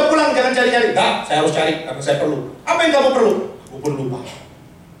 Ya sudah pulang, jangan cari-cari. Enggak, saya harus cari karena saya perlu. Apa yang kamu perlu? Aku pun lupa.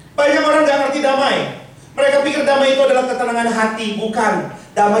 Banyak orang nggak ngerti damai. Mereka pikir damai itu adalah ketenangan hati. Bukan.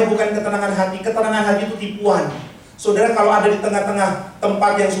 Damai bukan ketenangan hati. Ketenangan hati itu tipuan. Saudara kalau ada di tengah-tengah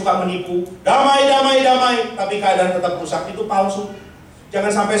tempat yang suka menipu, damai, damai, damai, tapi keadaan tetap rusak, itu palsu. Jangan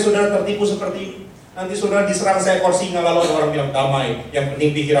sampai saudara tertipu seperti itu. Nanti saudara diserang seekor singa, lalu ada orang bilang damai, yang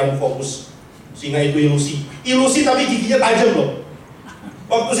penting pikiranmu fokus. Singa itu ilusi. Ilusi tapi giginya tajam loh.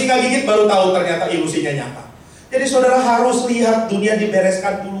 Waktu singa gigit baru tahu ternyata ilusinya nyata. Jadi saudara harus lihat dunia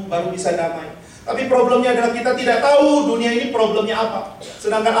dibereskan dulu baru bisa damai. Tapi problemnya adalah kita tidak tahu dunia ini problemnya apa.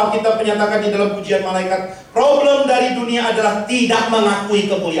 Sedangkan Alkitab menyatakan di dalam pujian malaikat, problem dari dunia adalah tidak mengakui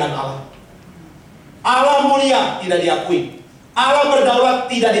kemuliaan Allah. Allah mulia, tidak diakui. Allah berdaulat,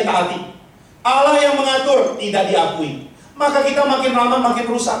 tidak ditaati. Allah yang mengatur, tidak diakui. Maka kita makin lama makin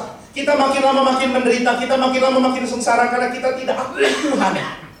rusak. Kita makin lama makin menderita. Kita makin lama makin sengsara karena kita tidak akui Tuhan.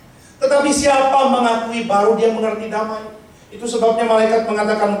 Tetapi siapa mengakui, baru dia mengerti damai. Itu sebabnya malaikat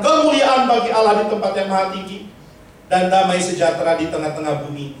mengatakan kemuliaan bagi Allah di tempat yang maha tinggi, dan damai sejahtera di tengah-tengah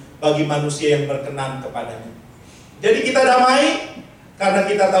bumi bagi manusia yang berkenan kepadanya. Jadi kita damai karena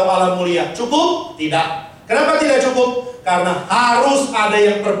kita tahu Allah mulia. Cukup? Tidak. Kenapa tidak cukup? Karena harus ada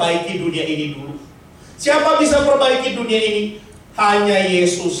yang perbaiki dunia ini dulu. Siapa bisa perbaiki dunia ini? Hanya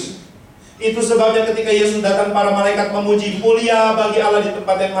Yesus. Itu sebabnya ketika Yesus datang, para malaikat memuji, mulia bagi Allah di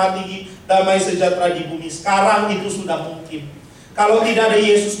tempat yang maha tinggi, damai sejahtera di bumi. Sekarang itu sudah mungkin. Kalau tidak ada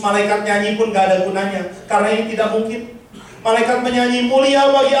Yesus, malaikat nyanyi pun gak ada gunanya. Karena ini tidak mungkin. Malaikat menyanyi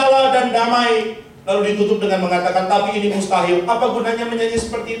mulia bagi Allah dan damai, lalu ditutup dengan mengatakan tapi ini mustahil. Apa gunanya menyanyi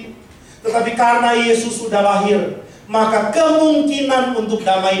seperti itu? Tetapi karena Yesus sudah lahir, maka kemungkinan untuk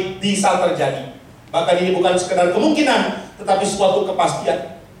damai bisa terjadi. Bahkan ini bukan sekedar kemungkinan, tetapi suatu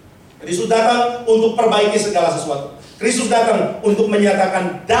kepastian. Kristus datang untuk perbaiki segala sesuatu. Kristus datang untuk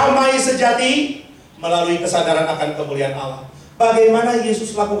menyatakan damai sejati melalui kesadaran akan kemuliaan Allah. Bagaimana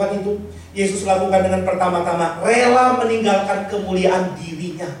Yesus lakukan itu? Yesus lakukan dengan pertama-tama rela meninggalkan kemuliaan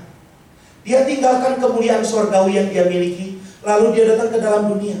dirinya. Dia tinggalkan kemuliaan sorgawi yang dia miliki, lalu dia datang ke dalam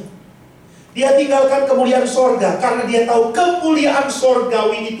dunia. Dia tinggalkan kemuliaan sorga karena dia tahu kemuliaan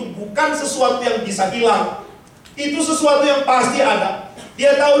sorgawi itu bukan sesuatu yang bisa hilang. Itu sesuatu yang pasti ada.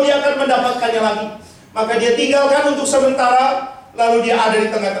 Dia tahu dia akan mendapatkannya lagi. Maka dia tinggalkan untuk sementara, lalu dia ada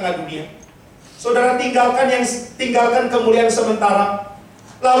di tengah-tengah dunia. Saudara tinggalkan kemuliaan sementara,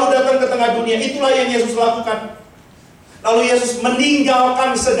 lalu datang ke tengah dunia. Itulah yang Yesus lakukan. Lalu Yesus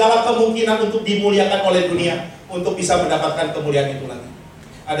meninggalkan segala kemungkinan untuk dimuliakan oleh dunia, untuk bisa mendapatkan kemuliaan itu lagi.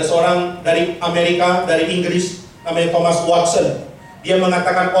 Ada seorang dari Amerika, dari Inggris, namanya Thomas Watson. Dia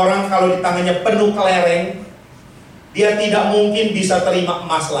mengatakan orang kalau di tangannya penuh kelereng, dia tidak mungkin bisa terima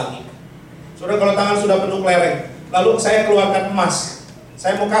emas lagi. Saudara, kalau tangan sudah penuh kelereng, lalu saya keluarkan emas,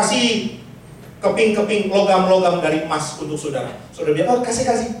 saya mau kasih keping-keping logam-logam dari emas untuk saudara. Saudara bilang, oh kasih.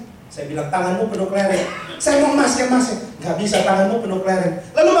 Saya bilang, tanganmu penuh kelereng. Saya mau emas, ya emas. Nggak bisa, tanganmu penuh kelereng.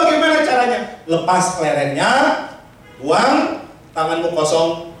 Lalu bagaimana caranya? Lepas kelerengnya, buang, tanganmu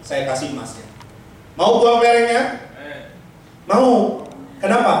kosong, saya kasih emasnya. Mau buang kelerengnya? Mau.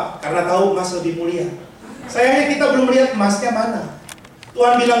 Kenapa? Karena tahu emas lebih mulia. Sayangnya kita belum melihat emasnya mana.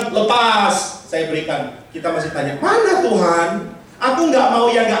 Tuhan bilang, lepas, saya berikan. Kita masih tanya, mana Tuhan? Aku nggak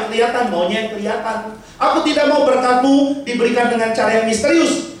mau yang nggak kelihatan, maunya yang kelihatan. Aku tidak mau berkatmu diberikan dengan cara yang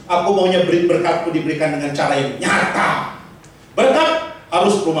misterius. Aku maunya berkatmu diberikan dengan cara yang nyata. Berkat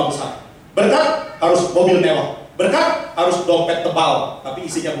harus rumah besar. Berkat harus mobil mewah. Berkat harus dompet tebal, tapi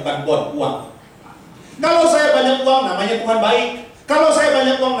isinya bukan uang. Kalau saya banyak uang, namanya Tuhan baik. Kalau saya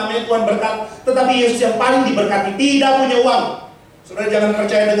banyak uang, namanya Tuhan berkat. Tetapi Yesus yang paling diberkati tidak punya uang. Saudara jangan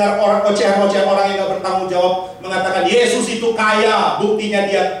percaya dengar orang ocehan-ocehan orang yang gak bertanggung jawab mengatakan Yesus itu kaya. Buktinya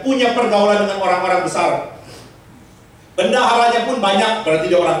dia punya pergaulan dengan orang-orang besar. Bendaharanya pun banyak, berarti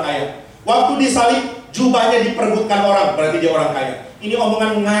dia orang kaya. Waktu disalib, jubahnya diperebutkan orang, berarti dia orang kaya. Ini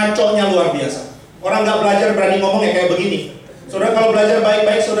omongan ngaconya luar biasa. Orang gak belajar berani ngomong ya kayak begini. Saudara kalau belajar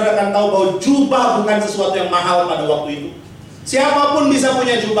baik-baik, saudara akan tahu bahwa jubah bukan sesuatu yang mahal pada waktu itu. Siapapun bisa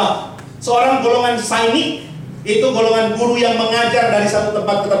punya jubah. Seorang golongan sainik, itu golongan guru yang mengajar dari satu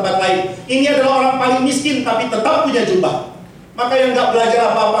tempat ke tempat lain. Ini adalah orang paling miskin tapi tetap punya jubah. Maka yang gak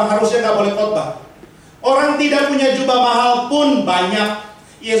belajar apa-apa harusnya gak boleh khotbah. Orang tidak punya jubah mahal pun banyak.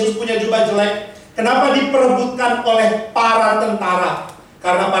 Yesus punya jubah jelek. Kenapa diperebutkan oleh para tentara?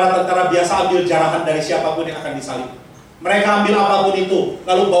 Karena para tentara biasa ambil jarahan dari siapapun yang akan disalib. Mereka ambil apapun itu,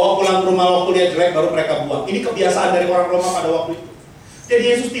 lalu bawa pulang ke rumah waktu dia jelek, baru mereka buang. Ini kebiasaan dari orang Roma pada waktu itu. Jadi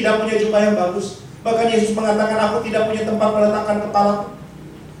Yesus tidak punya jubah yang bagus. Bahkan Yesus mengatakan, aku tidak punya tempat meletakkan kepala.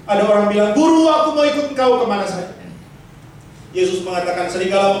 Ada orang bilang, guru aku mau ikut engkau kemana saja. Yesus mengatakan,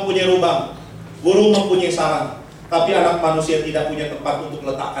 serigala mempunyai lubang, burung mempunyai sarang, tapi anak manusia tidak punya tempat untuk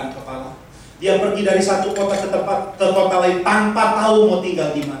letakkan kepala. Dia pergi dari satu kota ke kota lain tanpa tahu mau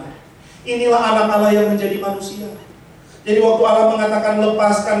tinggal di mana. Inilah anak Allah yang menjadi manusia. Jadi waktu Allah mengatakan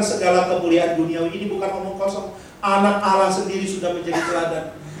lepaskan segala kemuliaan duniawi, ini bukan omong kosong. Anak Allah sendiri sudah menjadi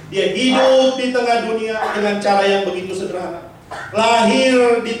teladan. Dia hidup di tengah dunia dengan cara yang begitu sederhana.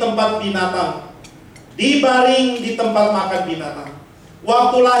 Lahir di tempat binatang, dibaring di tempat makan binatang.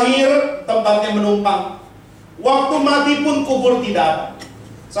 Waktu lahir tempatnya menumpang. Waktu mati pun kubur tidak ada.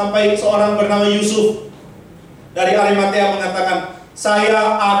 Sampai seorang bernama Yusuf dari Arimatea mengatakan,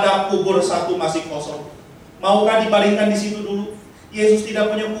 saya ada kubur satu masih kosong. Maukah dibaringkan di situ dulu? Yesus tidak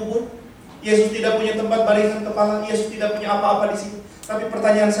punya kubur. Yesus tidak punya tempat baringkan kepala. Yesus tidak punya apa-apa di sini. Tapi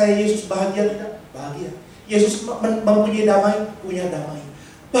pertanyaan saya, Yesus bahagia tidak? Bahagia. Yesus mempunyai damai? Punya damai.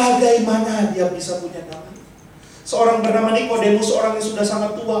 Bagaimana dia bisa punya damai? Seorang bernama Nikodemus, seorang yang sudah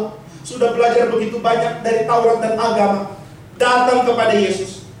sangat tua, sudah belajar begitu banyak dari Taurat dan agama, datang kepada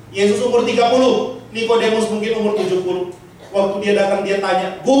Yesus. Yesus umur 30, Nikodemus mungkin umur 70. Waktu dia datang dia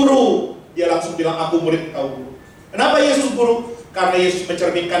tanya, guru. Dia langsung bilang, aku murid kau guru. Kenapa Yesus guru? Karena Yesus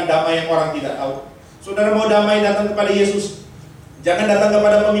mencerminkan damai yang orang tidak tahu. Saudara mau damai, datang kepada Yesus. Jangan datang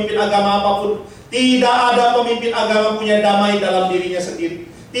kepada pemimpin agama apapun. Tidak ada pemimpin agama punya damai dalam dirinya sendiri.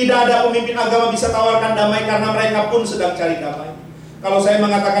 Tidak ada pemimpin agama bisa tawarkan damai karena mereka pun sedang cari damai. Kalau saya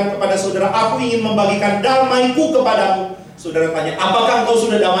mengatakan kepada saudara, aku ingin membagikan damaiku kepadamu. Saudara tanya, apakah engkau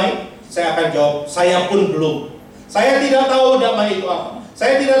sudah damai? Saya akan jawab, saya pun belum. Saya tidak tahu damai itu apa.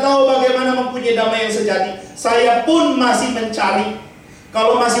 Saya tidak tahu bagaimana mempunyai damai yang sejati. Saya pun masih mencari.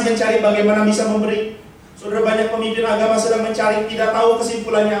 Kalau masih mencari, bagaimana bisa memberi? Saudara, banyak pemimpin agama sedang mencari, tidak tahu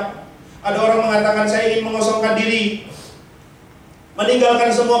kesimpulannya apa. Ada orang mengatakan, saya ingin mengosongkan diri,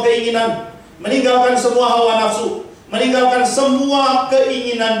 meninggalkan semua keinginan, meninggalkan semua hawa nafsu, meninggalkan semua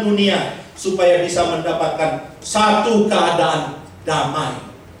keinginan dunia, supaya bisa mendapatkan satu keadaan damai.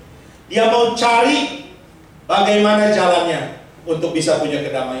 Dia mau cari bagaimana jalannya untuk bisa punya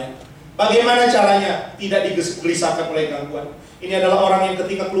kedamaian. Bagaimana caranya tidak digelisahkan oleh gangguan. Ini adalah orang yang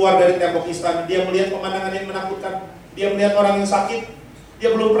ketika keluar dari tembok istana, dia melihat pemandangan yang menakutkan. Dia melihat orang yang sakit. Dia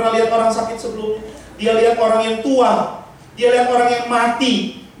belum pernah lihat orang sakit sebelumnya. Dia lihat orang yang tua. Dia lihat orang yang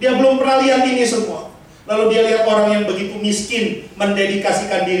mati. Dia belum pernah lihat ini semua. Lalu dia lihat orang yang begitu miskin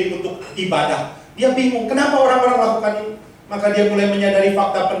mendedikasikan diri untuk ibadah. Dia bingung, kenapa orang-orang lakukan ini? Maka dia mulai menyadari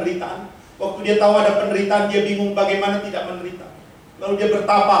fakta penderitaan. Waktu dia tahu ada penderitaan, dia bingung bagaimana tidak menderita. Lalu dia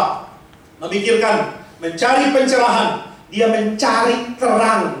bertapa, memikirkan, mencari pencerahan. Dia mencari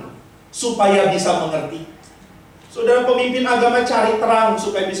terang supaya bisa mengerti. Saudara, pemimpin agama cari terang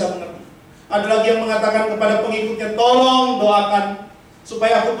supaya bisa mengerti. Ada lagi yang mengatakan kepada pengikutnya, tolong doakan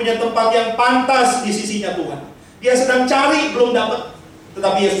supaya aku punya tempat yang pantas di sisinya Tuhan. Dia sedang cari, belum dapat.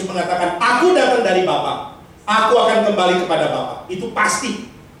 Tetapi Yesus mengatakan, aku datang dari Bapa, aku akan kembali kepada Bapa. Itu pasti.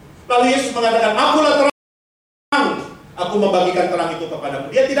 Lalu Yesus mengatakan, akulah terang, aku membagikan terang itu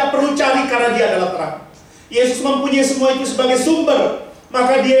kepadamu. Dia tidak perlu cari karena dia adalah terang. Yesus mempunyai semua itu sebagai sumber,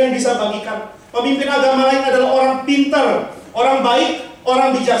 maka dia yang bisa bagikan. Pemimpin agama lain adalah orang pintar, orang baik,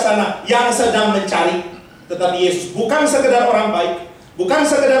 orang bijaksana yang sedang mencari. Tetapi Yesus bukan sekedar orang baik, bukan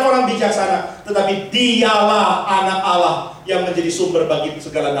sekedar orang bijaksana, tetapi dialah anak Allah yang menjadi sumber bagi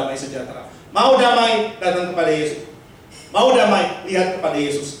segala damai sejahtera. Mau damai, datang kepada Yesus. Mau damai, lihat kepada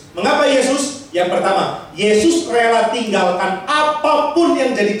Yesus. Mengapa Yesus? Yang pertama, Yesus rela tinggalkan apapun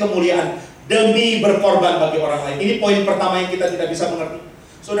yang jadi kemuliaan demi berkorban bagi orang lain. Ini poin pertama yang kita tidak bisa mengerti.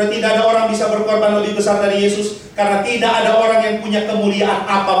 Saudara, tidak ada orang bisa berkorban lebih besar dari Yesus, karena tidak ada orang yang punya kemuliaan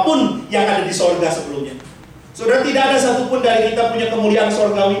apapun yang ada di sorga sebelumnya. Saudara, tidak ada satupun dari kita punya kemuliaan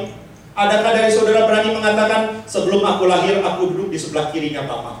sorgawi. Adakah dari saudara berani mengatakan, sebelum aku lahir, aku duduk di sebelah kirinya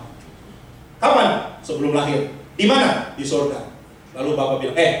Bapa? Kapan? Sebelum lahir. Di mana? Di sorga. Lalu Bapak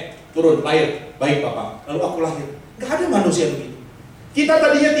bilang, turun, lahir. Baik Bapak. Lalu aku lahir. Gak ada manusia begitu. Kita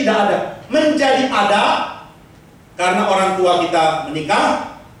tadinya tidak ada. Menjadi ada karena orang tua kita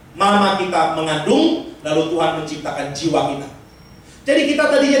menikah, mama kita mengandung, lalu Tuhan menciptakan jiwa kita. Jadi kita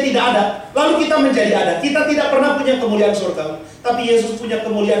tadinya tidak ada, lalu kita menjadi ada. Kita tidak pernah punya kemuliaan surgawi, tapi Yesus punya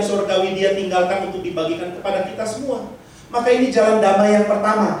kemuliaan surgawi, Dia tinggalkan untuk dibagikan kepada kita semua. Maka ini jalan damai yang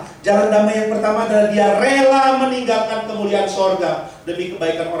pertama. Jalan damai yang pertama adalah Dia rela meninggalkan kemuliaan surga demi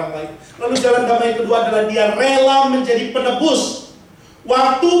kebaikan orang lain. Lalu jalan damai yang kedua adalah Dia rela menjadi penebus.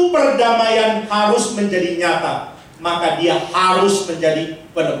 Waktu perdamaian harus menjadi nyata, maka Dia harus menjadi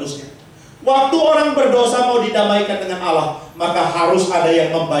penebusnya. Waktu orang berdosa mau didamaikan dengan Allah, maka harus ada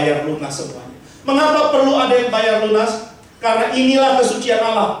yang membayar lunas semuanya. Mengapa perlu ada yang bayar lunas? Karena inilah kesucian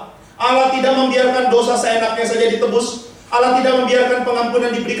Allah. Allah tidak membiarkan dosa seenaknya saja ditebus. Allah tidak membiarkan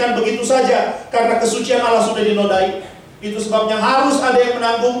pengampunan diberikan begitu saja, karena kesucian Allah sudah dinodai. Itu sebabnya harus ada yang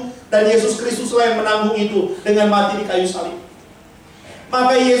menanggung, dan Yesus Kristuslah yang menanggung itu dengan mati di kayu salib.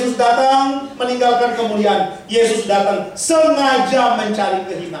 Maka Yesus datang meninggalkan kemuliaan. Yesus datang sengaja mencari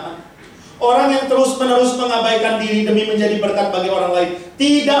kehinaan. Orang yang terus-menerus mengabaikan diri demi menjadi berkat bagi orang lain,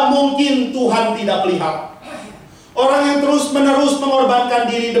 tidak mungkin Tuhan tidak pelihara. Orang yang terus-menerus mengorbankan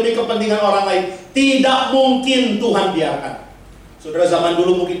diri demi kepentingan orang lain, tidak mungkin Tuhan biarkan. Saudara, zaman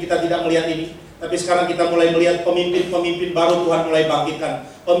dulu mungkin kita tidak melihat ini, tapi sekarang kita mulai melihat pemimpin-pemimpin baru Tuhan mulai bangkitkan.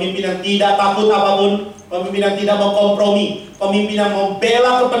 Pemimpin yang tidak takut apapun, pemimpin yang tidak mau kompromi, pemimpin yang mau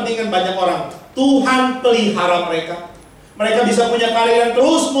bela kepentingan banyak orang. Tuhan pelihara mereka. Mereka bisa punya karir yang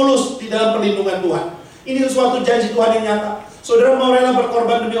terus mulus di dalam perlindungan Tuhan. Ini suatu janji Tuhan yang nyata. Saudara mau rela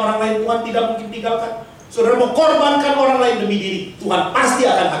berkorban demi orang lain, Tuhan tidak mungkin tinggalkan. Saudara mau korbankan orang lain demi diri, Tuhan pasti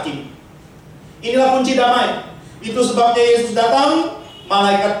akan hakimi. Inilah kunci damai. Itu sebabnya Yesus datang,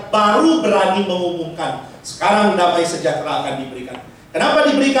 malaikat baru berani mengumumkan, sekarang damai sejahtera akan diberikan. Kenapa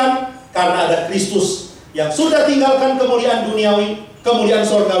diberikan? Karena ada Kristus yang sudah tinggalkan kemuliaan duniawi, kemuliaan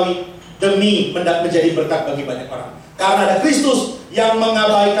sorgawi, demi menjadi berkat bagi banyak orang. Karena ada Kristus yang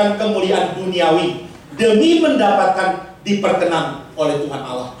mengabaikan kemuliaan duniawi demi mendapatkan diperkenan oleh Tuhan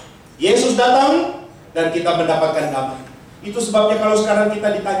Allah. Yesus datang dan kita mendapatkan damai. Itu sebabnya kalau sekarang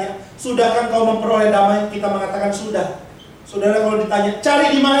kita ditanya, sudahkah kau memperoleh damai? Kita mengatakan sudah. Saudara, kalau ditanya,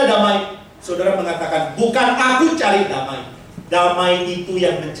 cari di mana damai? Saudara mengatakan, bukan aku cari damai. Damai itu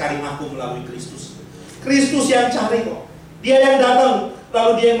yang mencari aku melalui Kristus. Kristus yang cari kok. Dia yang datang,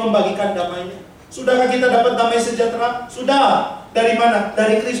 lalu Dia yang membagikan damainya. Sudahkah kita dapat damai sejahtera? Sudah. Dari mana?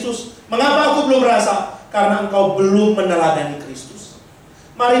 Dari Kristus. Mengapa aku belum merasa? Karena engkau belum meneladani Kristus.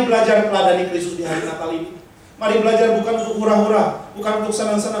 Mari belajar teladani Kristus di hari Natal ini. Mari belajar bukan untuk hura-hura, bukan untuk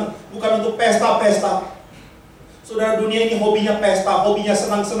senang-senang, bukan untuk pesta-pesta. Saudara, dunia ini hobinya pesta, hobinya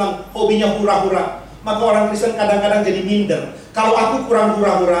senang-senang, hobinya hura-hura. Maka orang Kristen kadang-kadang jadi minder. Kalau aku kurang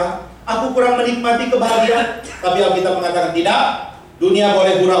hura-hura, aku kurang menikmati kebahagiaan. Tapi Alkitab mengatakan tidak. Dunia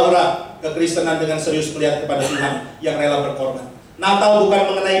boleh hura-hura, kekristenan dengan serius melihat kepada Tuhan yang rela berkorban. Natal bukan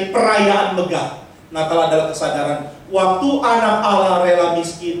mengenai perayaan megah. Natal adalah kesadaran waktu anak Allah rela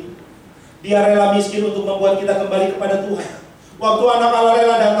miskin. Dia rela miskin untuk membuat kita kembali kepada Tuhan. Waktu anak Allah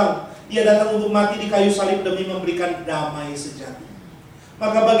rela datang, Dia datang untuk mati di kayu salib demi memberikan damai sejati.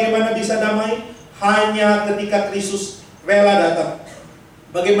 Maka bagaimana bisa damai? Hanya ketika Kristus rela datang.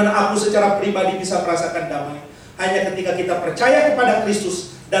 Bagaimana aku secara pribadi bisa merasakan damai? Hanya ketika kita percaya kepada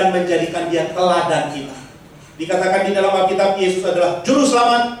Kristus dan menjadikan Dia teladan kita. Dikatakan di dalam Alkitab, Yesus adalah juru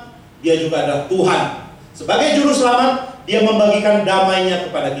selamat, Dia juga adalah Tuhan. Sebagai juru selamat, Dia membagikan damainya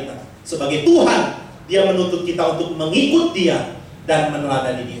kepada kita. Sebagai Tuhan, Dia menuntut kita untuk mengikut Dia dan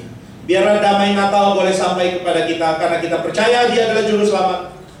meneladani Dia. Biarlah damai Natal boleh sampai kepada kita karena kita percaya Dia adalah juru selamat.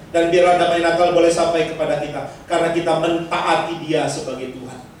 Dan biarlah damai Natal boleh sampai kepada kita karena kita mentaati Dia sebagai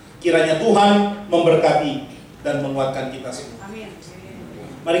Tuhan. Kiranya Tuhan memberkati dan menguatkan kita semua. Amin.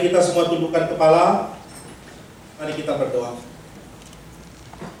 Mari kita semua tundukkan kepala. Mari kita berdoa.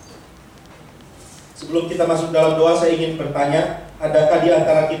 Sebelum kita masuk dalam doa, saya ingin bertanya, adakah di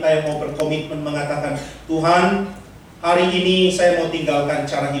antara kita yang mau berkomitmen mengatakan, Tuhan, hari ini saya mau tinggalkan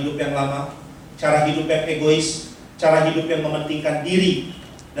cara hidup yang lama, cara hidup yang egois, cara hidup yang mementingkan diri,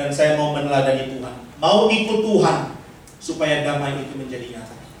 dan saya mau meneladani Tuhan. Mau ikut Tuhan, supaya damai itu menjadi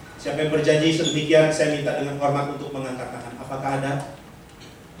nyata. Siapa yang berjanji sedemikian, saya minta dengan hormat untuk mengangkat tangan. Apakah ada?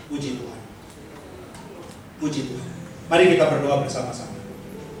 Puji Tuhan. Puji Tuhan. Mari kita berdoa bersama-sama.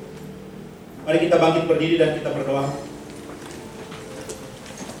 Mari kita bangkit berdiri dan kita berdoa.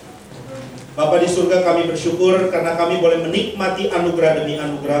 Bapa di surga, kami bersyukur karena kami boleh menikmati anugerah demi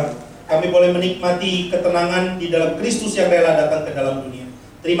anugerah. Kami boleh menikmati ketenangan di dalam Kristus yang rela datang ke dalam dunia.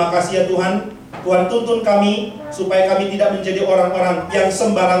 Terima kasih ya Tuhan. Tuhan tuntun kami supaya kami tidak menjadi orang-orang yang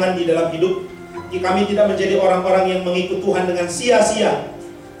sembarangan di dalam hidup. Kami tidak menjadi orang-orang yang mengikut Tuhan dengan sia-sia.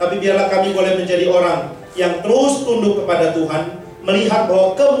 Tapi biarlah kami boleh menjadi orang yang terus tunduk kepada Tuhan, melihat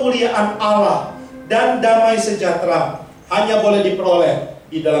bahwa kemuliaan Allah dan damai sejahtera hanya boleh diperoleh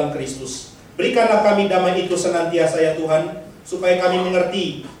di dalam Kristus. Berikanlah kami damai itu senantiasa ya Tuhan, supaya kami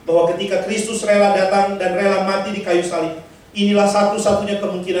mengerti bahwa ketika Kristus rela datang dan rela mati di kayu salib, inilah satu-satunya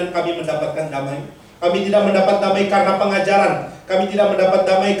kemungkinan kami mendapatkan damai. Kami tidak mendapat damai karena pengajaran, kami tidak mendapat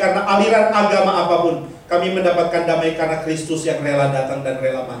damai karena aliran agama apapun. Kami mendapatkan damai karena Kristus yang rela datang dan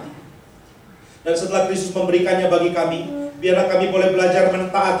rela mati. Dan setelah Kristus memberikannya bagi kami, biarlah kami boleh belajar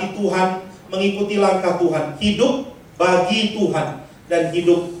mentaati Tuhan, mengikuti langkah Tuhan, hidup bagi Tuhan, dan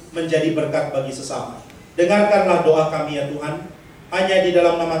hidup menjadi berkat bagi sesama. Dengarkanlah doa kami ya Tuhan. Hanya di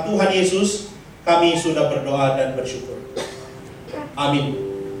dalam nama Tuhan Yesus kami sudah berdoa dan bersyukur. Amin.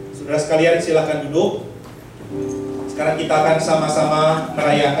 Saudara sekalian, silakan duduk. Sekarang kita akan sama-sama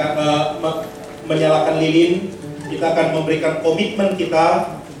merayakan, menyalakan lilin. Kita akan memberikan komitmen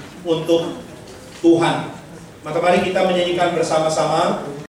kita untuk Tuhan. Maka mari kita menyanyikan bersama-sama